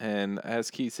fun. And as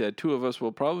Keith said, 2 of us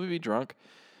will probably be drunk.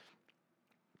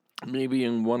 Maybe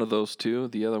in one of those 2.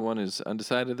 The other one is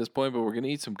undecided at this point, but we're going to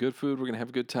eat some good food. We're going to have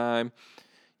a good time.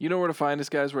 You know where to find us,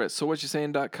 guys. We're at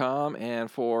sowhatyousaying.com. And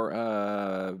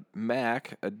for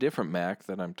Mac, a different Mac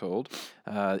that I'm told,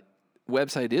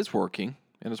 website is working,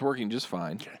 and it's working just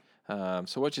fine. Okay.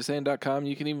 Sowhatyousaying.com.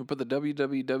 You can even put the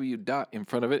www. in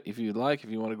front of it if you'd like, if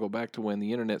you want to go back to when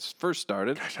the internet first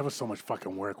started. Gosh, that was so much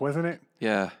fucking work, wasn't it?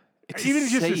 Yeah. Even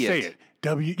just to say it.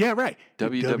 Yeah, right.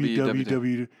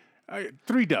 www.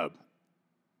 3-dub.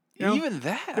 Even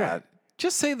that. Yeah.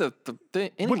 Just say the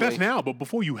thing. Anyway. But that's now. But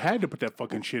before you had to put that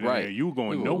fucking shit in there, you were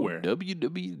going nowhere.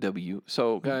 www.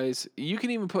 So, guys, you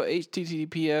can even put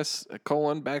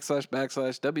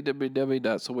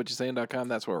https://www.sowhatyousaying.com.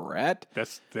 That's where we're at.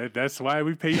 That's why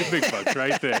we pay you big bucks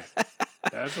right there.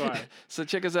 That's why. So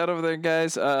check us out over there,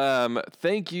 guys.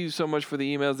 Thank you so much for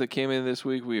the emails that came in this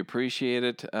week. We appreciate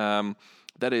it.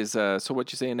 That is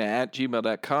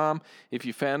sowhatyousaying@gmail.com. If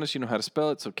you found us, you know how to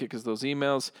spell it, so kick us those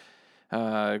emails.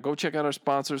 Go check out our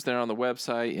sponsors there on the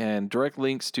website and direct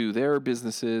links to their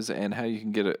businesses and how you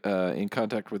can get in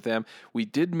contact with them. We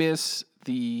did miss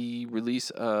the release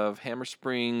of Hammer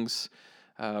Springs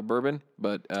bourbon,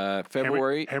 but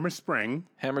February Hammer Spring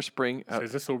Hammer Spring.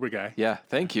 says a sober guy. Yeah,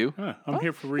 thank you. Huh, I'm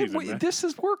here for a reason, man. This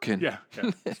is working. Yeah,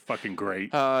 it's fucking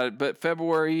great. But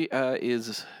February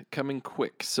is coming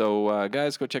quick. So,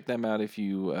 guys, go check them out if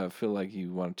you feel like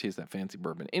you want to taste that fancy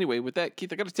bourbon. Anyway, with that,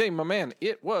 Keith, I got to tell you, my man,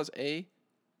 it was a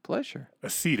pleasure.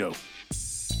 Aceto.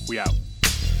 We out.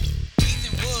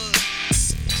 Ethan Wood.